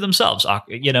results speak for themselves.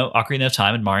 Ocarina of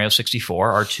Time and Mario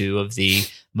 64 are two of the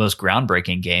most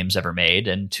groundbreaking games ever made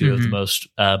and two of the most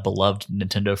beloved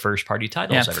Nintendo first-party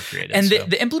titles ever created. And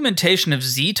the implementation of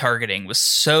Z targeting was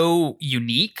so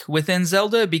unique within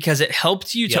Zelda because it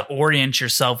helped you to orient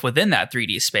yourself within that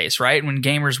 3D space, right? When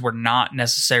gamers were not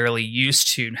necessarily used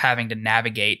to having to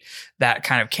navigate that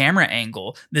kind of camera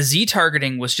angle, the Z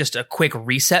targeting was just a quick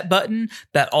reset button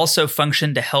that also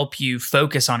functioned to help you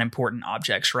focus on important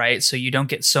objects, right? So you don't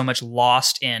get so much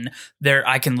lost in there.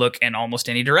 I can look in almost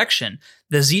any direction.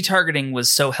 The Z targeting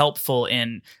was so helpful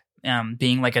in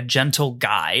being like a gentle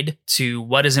guide to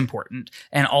what is important.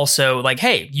 And also like,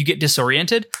 hey, you get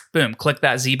disoriented, boom, click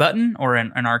that Z button. Or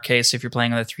in our case, if you're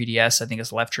playing on the 3DS, I think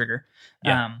it's left trigger.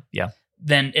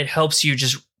 Then it helps you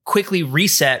just quickly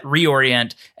reset,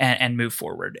 reorient, and move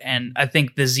forward. And I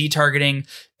think the Z targeting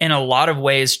in a lot of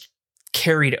ways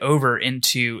carried over in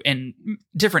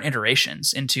different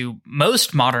iterations into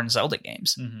most modern Zelda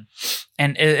games.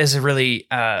 And it is a really,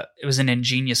 it was an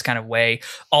ingenious kind of way.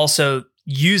 Also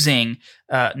using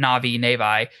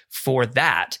Navi for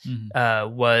that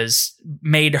was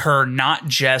made her not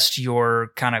just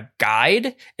your kind of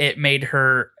guide. It made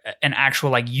her an actual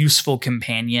like useful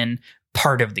companion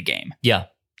part of the game. Yeah,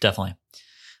 definitely.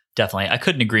 I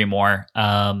couldn't agree more.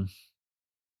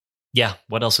 Yeah,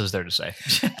 what else is there to say?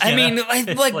 I mean,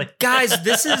 like guys,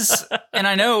 this is, and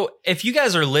I know if you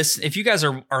guys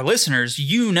are our listeners,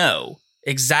 you know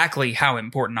exactly how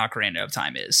important Ocarina of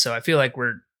Time is. So I feel like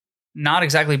we're not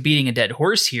exactly beating a dead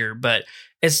horse here, but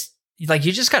it's like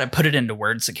you just got to put it into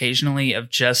words occasionally of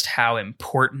just how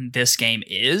important this game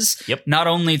is. Yep. Not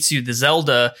only to the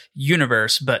Zelda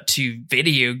universe, but to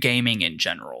video gaming in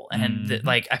general. And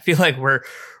I feel like we're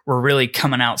really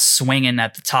coming out swinging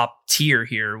at the top tier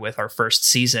here with our first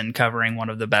season covering one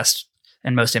of the best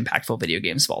and most impactful video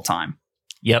games of all time.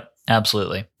 Yep,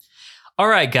 absolutely. All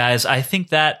right, guys, I think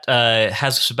that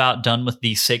has us about done with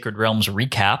the Sacred Realms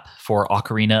recap for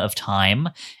Ocarina of Time.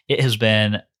 It has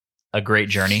been a great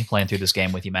journey playing through this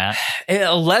game with you, Matt.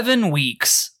 11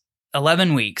 weeks,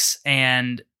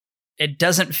 and it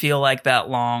doesn't feel like that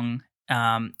long.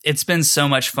 It's been so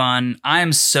much fun.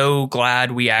 I'm so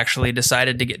glad we actually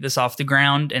decided to get this off the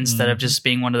ground instead of just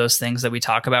being one of those things that we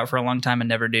talk about for a long time and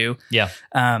never do. Yeah.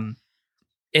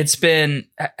 It's been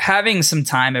having some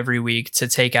time every week to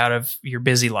take out of your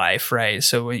busy life, right?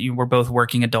 So we're both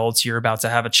working adults. You're about to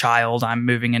have a child. I'm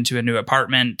moving into a new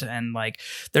apartment, and like,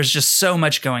 there's just so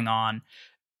much going on.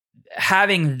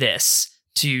 Having this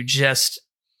to just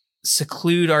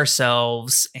seclude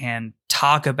ourselves and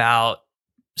talk about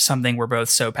something we're both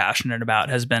so passionate about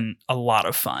has been a lot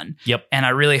of fun. Yep. And I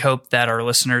really hope that our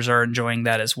listeners are enjoying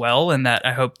that as well. And that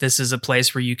I hope this is a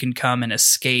place where you can come and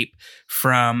escape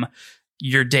from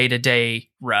your day-to-day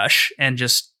rush and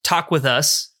just talk with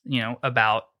us,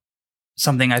 about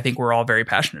something I think we're all very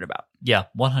passionate about. Yeah,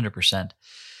 100%.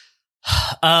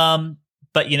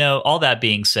 But all that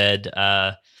being said,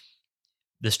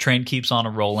 this train keeps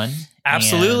on rolling.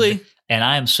 Absolutely. And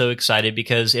I am so excited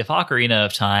because if Ocarina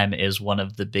of Time is one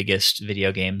of the biggest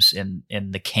video games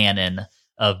in the canon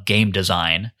of game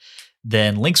design,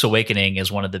 then Link's Awakening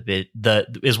is one of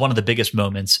the biggest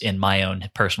moments in my own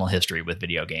personal history with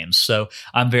video games. So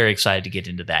I'm very excited to get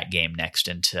into that game next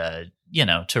and to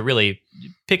really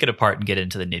pick it apart and get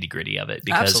into the nitty-gritty of it,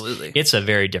 because Absolutely. It's a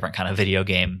very different kind of video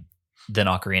game than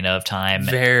Ocarina of Time.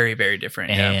 Very, very different.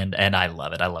 And I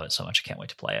love it. I love it so much. I can't wait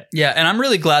to play it. Yeah, and I'm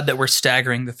really glad that we're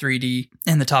staggering the 3D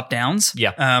and the top downs.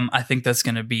 Yeah. I think that's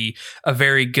going to be a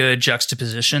very good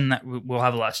juxtaposition that we'll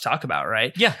have a lot to talk about,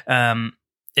 right? Yeah.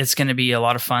 It's going to be a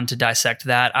lot of fun to dissect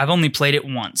that. I've only played it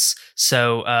once,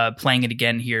 so playing it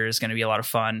again here is going to be a lot of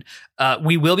fun.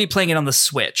 We will be playing it on the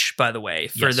Switch, by the way.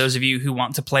 For those of you who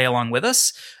want to play along with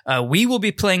us, we will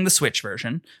be playing the Switch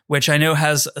version, which I know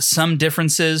has some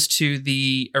differences to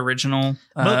the original.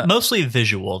 Mostly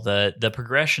visual. The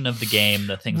progression of the game,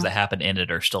 the things that happen in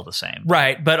it are still the same.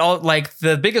 Right, but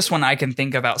the biggest one I can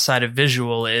think of outside of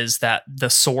visual is that the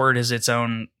sword is its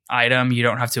own item. You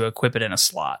don't have to equip it in a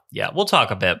slot. Yeah, we'll talk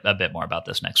a bit more about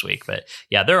this next week. But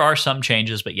yeah, there are some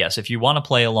changes. But yes, if you want to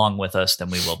play along with us, then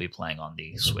we will be playing on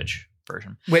the Switch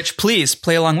version. Which, please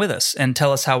play along with us and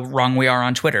tell us how wrong we are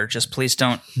on Twitter. Just please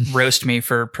don't roast me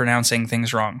for pronouncing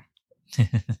things wrong.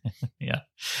 Yeah.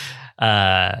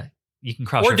 You can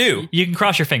cross you can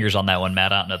cross your fingers on that one,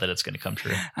 Matt. I don't know that it's going to come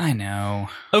true. I know.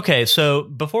 Okay, so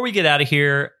before we get out of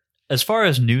here, as far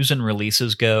as news and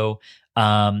releases go,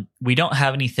 we don't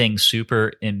have anything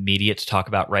super immediate to talk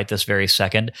about right this very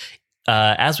second.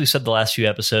 as we said the last few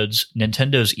episodes,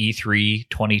 Nintendo's E3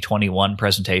 2021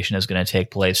 presentation is going to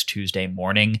take place Tuesday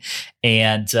morning.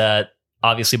 And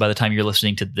obviously, by the time you're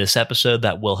listening to this episode,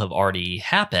 that will have already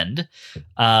happened.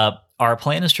 Our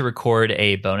plan is to record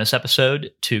a bonus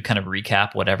episode to kind of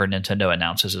recap whatever Nintendo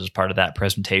announces as part of that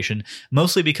presentation,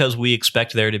 mostly because we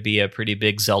expect there to be a pretty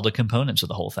big Zelda component to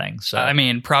the whole thing. So, I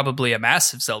mean, probably a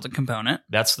massive Zelda component.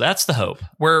 That's the hope.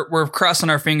 We're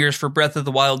crossing our fingers for Breath of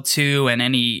the Wild 2 and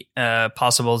any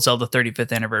possible Zelda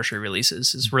 35th anniversary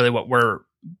releases is really what we're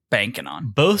banking on.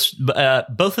 Both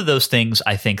of those things,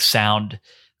 I think, sound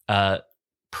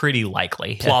pretty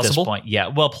likely plausible at this point. Yeah,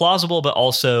 well, plausible, but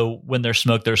also when there's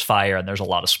smoke, there's fire, and there's a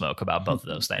lot of smoke about both of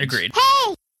those things. Agreed.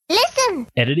 Hey, listen!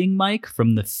 Editing Mike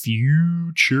from the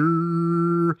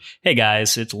future. Hey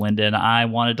guys, it's Lyndon. I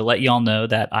wanted to let y'all know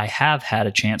that I have had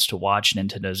a chance to watch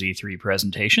Nintendo's E3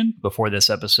 presentation before this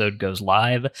episode goes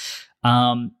live.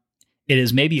 It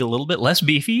is maybe a little bit less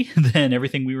beefy than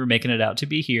everything we were making it out to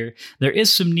be here. There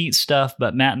is some neat stuff,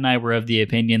 but Matt and I were of the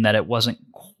opinion that it wasn't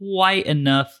quite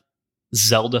enough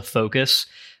Zelda focus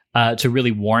to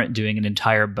really warrant doing an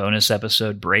entire bonus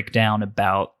episode breakdown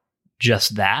about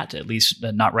just that, at least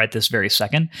not right this very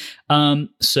second.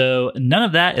 So none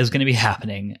of that is going to be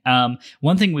happening.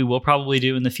 One thing we will probably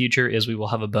do in the future is we will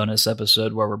have a bonus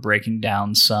episode where we're breaking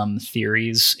down some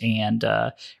theories and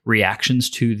reactions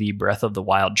to the Breath of the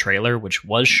Wild trailer, which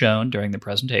was shown during the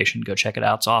presentation. Go check it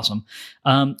out. It's awesome.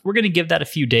 We're going to give that a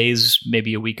few days,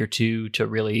 maybe a week or two to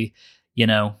really,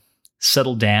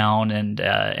 settle down and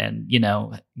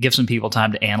give some people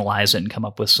time to analyze it and come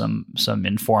up with some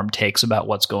informed takes about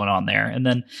what's going on there. And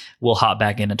then we'll hop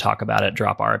back in and talk about it,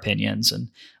 drop our opinions, and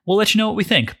we'll let you know what we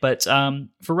think. But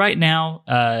for right now,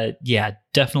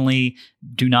 definitely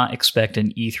do not expect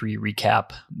an E3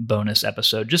 recap bonus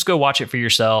episode. Just go watch it for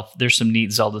yourself. There's some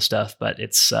neat Zelda stuff, but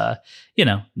it's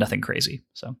nothing crazy.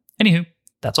 So anywho,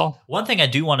 that's all. One thing I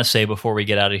do want to say before we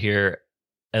get out of here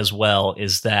as well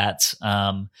is that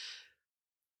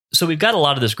so we've got a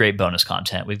lot of this great bonus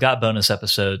content. We've got bonus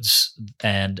episodes,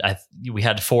 and we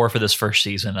had 4 for this first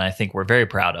season, and I think we're very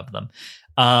proud of them.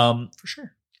 For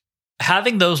sure.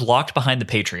 Having those locked behind the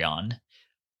Patreon,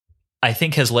 I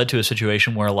think, has led to a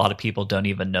situation where a lot of people don't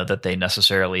even know that they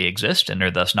necessarily exist and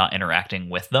are thus not interacting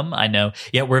with them. I know,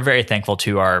 we're very thankful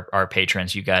to our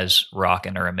patrons. You guys rock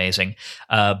and are amazing.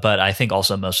 But I think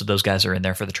also most of those guys are in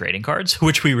there for the trading cards,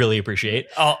 which we really appreciate.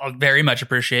 I'll very much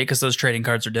appreciate because those trading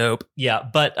cards are dope. Yeah,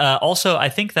 but also I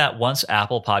think that once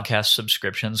Apple Podcast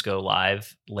subscriptions go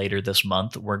live later this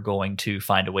month, we're going to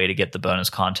find a way to get the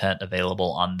bonus content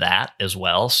available on that as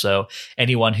well. So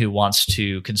anyone who wants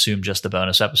to consume just the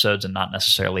bonus episodes and not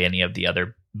necessarily any of the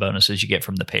other bonuses you get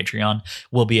from the Patreon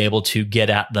will be able to get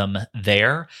at them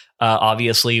there.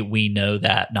 Obviously, we know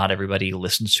that not everybody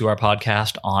listens to our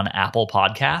podcast on Apple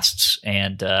Podcasts.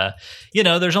 And,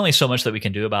 there's only so much that we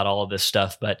can do about all of this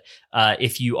stuff. But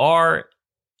if you are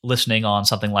listening on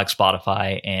something like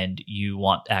Spotify and you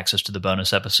want access to the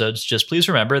bonus episodes, just please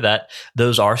remember that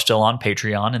those are still on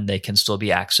Patreon and they can still be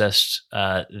accessed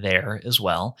there as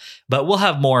well. But we'll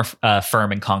have more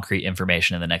firm and concrete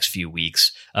information in the next few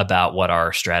weeks about what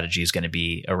our strategy is going to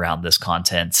be around this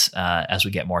content as we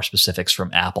get more specifics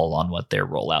from Apple on what their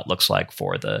rollout looks like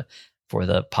for the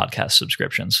podcast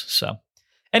subscriptions. So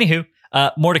anywho,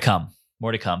 more to come.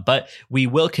 But we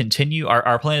will continue.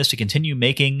 Our plan is to continue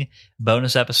making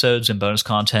bonus episodes and bonus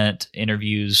content,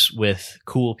 interviews with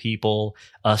cool people,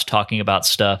 us talking about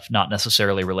stuff not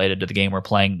necessarily related to the game we're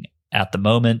playing at the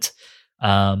moment.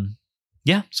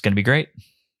 It's going to be great.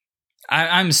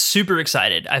 I'm super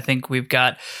excited. I think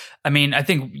I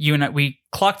think you and I, we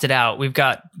clocked it out. We've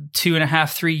got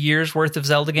 2.5-3 years worth of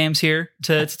Zelda games here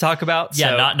to talk about.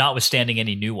 Yeah, so. Notwithstanding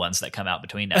any new ones that come out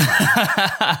between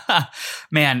now.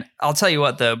 Man, I'll tell you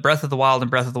what, the Breath of the Wild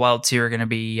and Breath of the Wild 2 are going to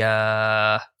be,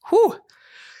 they're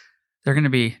going to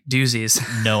be doozies.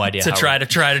 No idea. to try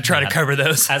to cover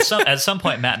those. At some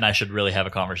point, Matt and I should really have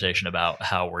a conversation about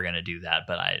how we're going to do that,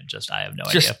 but I have no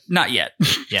idea. Not yet.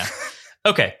 Yeah.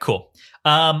 Okay, cool.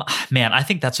 Man, I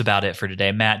think that's about it for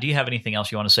today. Matt, do you have anything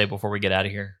else you want to say before we get out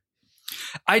of here?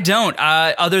 I don't,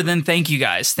 other than thank you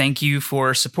guys. Thank you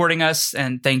for supporting us,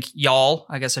 and thank y'all,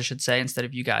 I guess I should say, instead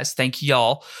of you guys. Thank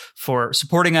y'all for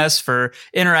supporting us, for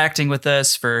interacting with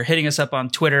us, for hitting us up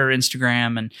on Twitter,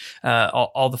 Instagram, and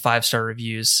all the 5-star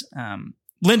reviews.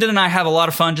 Lyndon and I have a lot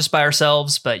of fun just by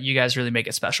ourselves, but you guys really make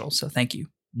it special, so thank you.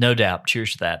 No doubt.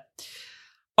 Cheers to that.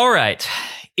 All right.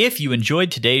 If you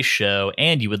enjoyed today's show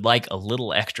and you would like a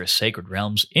little extra Sacred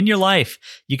Realms in your life,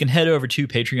 you can head over to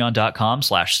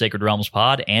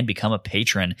patreon.com/sacredrealmspod and become a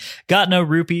patron. Got no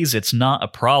rupees? It's not a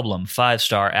problem.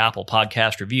 5-star Apple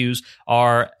Podcast reviews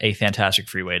are a fantastic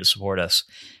free way to support us.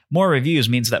 More reviews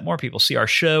means that more people see our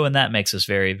show, and that makes us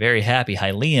very, very happy.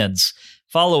 Hylians.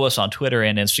 Follow us on Twitter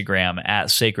and Instagram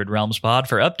at Sacred Realms Pod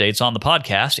for updates on the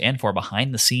podcast and for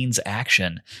behind-the-scenes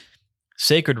action.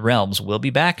 Sacred Realms will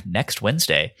be back next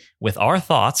Wednesday with our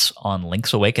thoughts on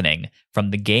Link's Awakening,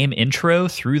 from the game intro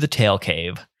through the Tail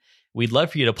Cave. We'd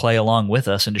love for you to play along with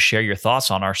us and to share your thoughts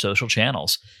on our social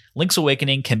channels. Link's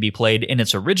Awakening can be played in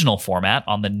its original format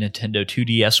on the Nintendo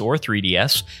 2DS or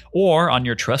 3DS, or on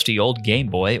your trusty old Game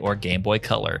Boy or Game Boy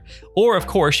Color. Or, of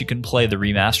course, you can play the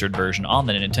remastered version on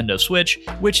the Nintendo Switch,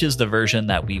 which is the version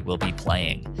that we will be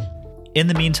playing. In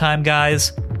the meantime,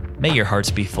 guys, may your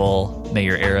hearts be full, may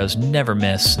your arrows never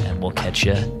miss, and we'll catch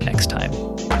you next time.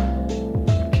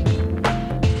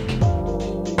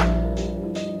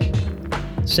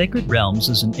 Sacred Realms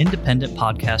is an independent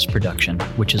podcast production,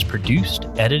 which is produced,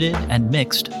 edited, and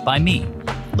mixed by me,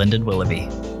 Lyndon Willoughby.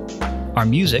 Our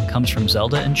music comes from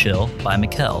Zelda and Chill by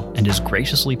Mikkel and is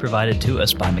graciously provided to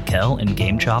us by Mikkel and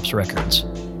Game Chops Records.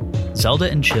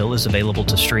 Zelda and Chill is available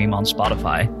to stream on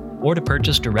Spotify or to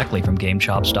purchase directly from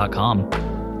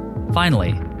GameChops.com.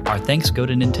 Finally, our thanks go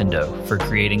to Nintendo for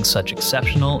creating such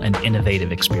exceptional and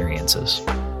innovative experiences.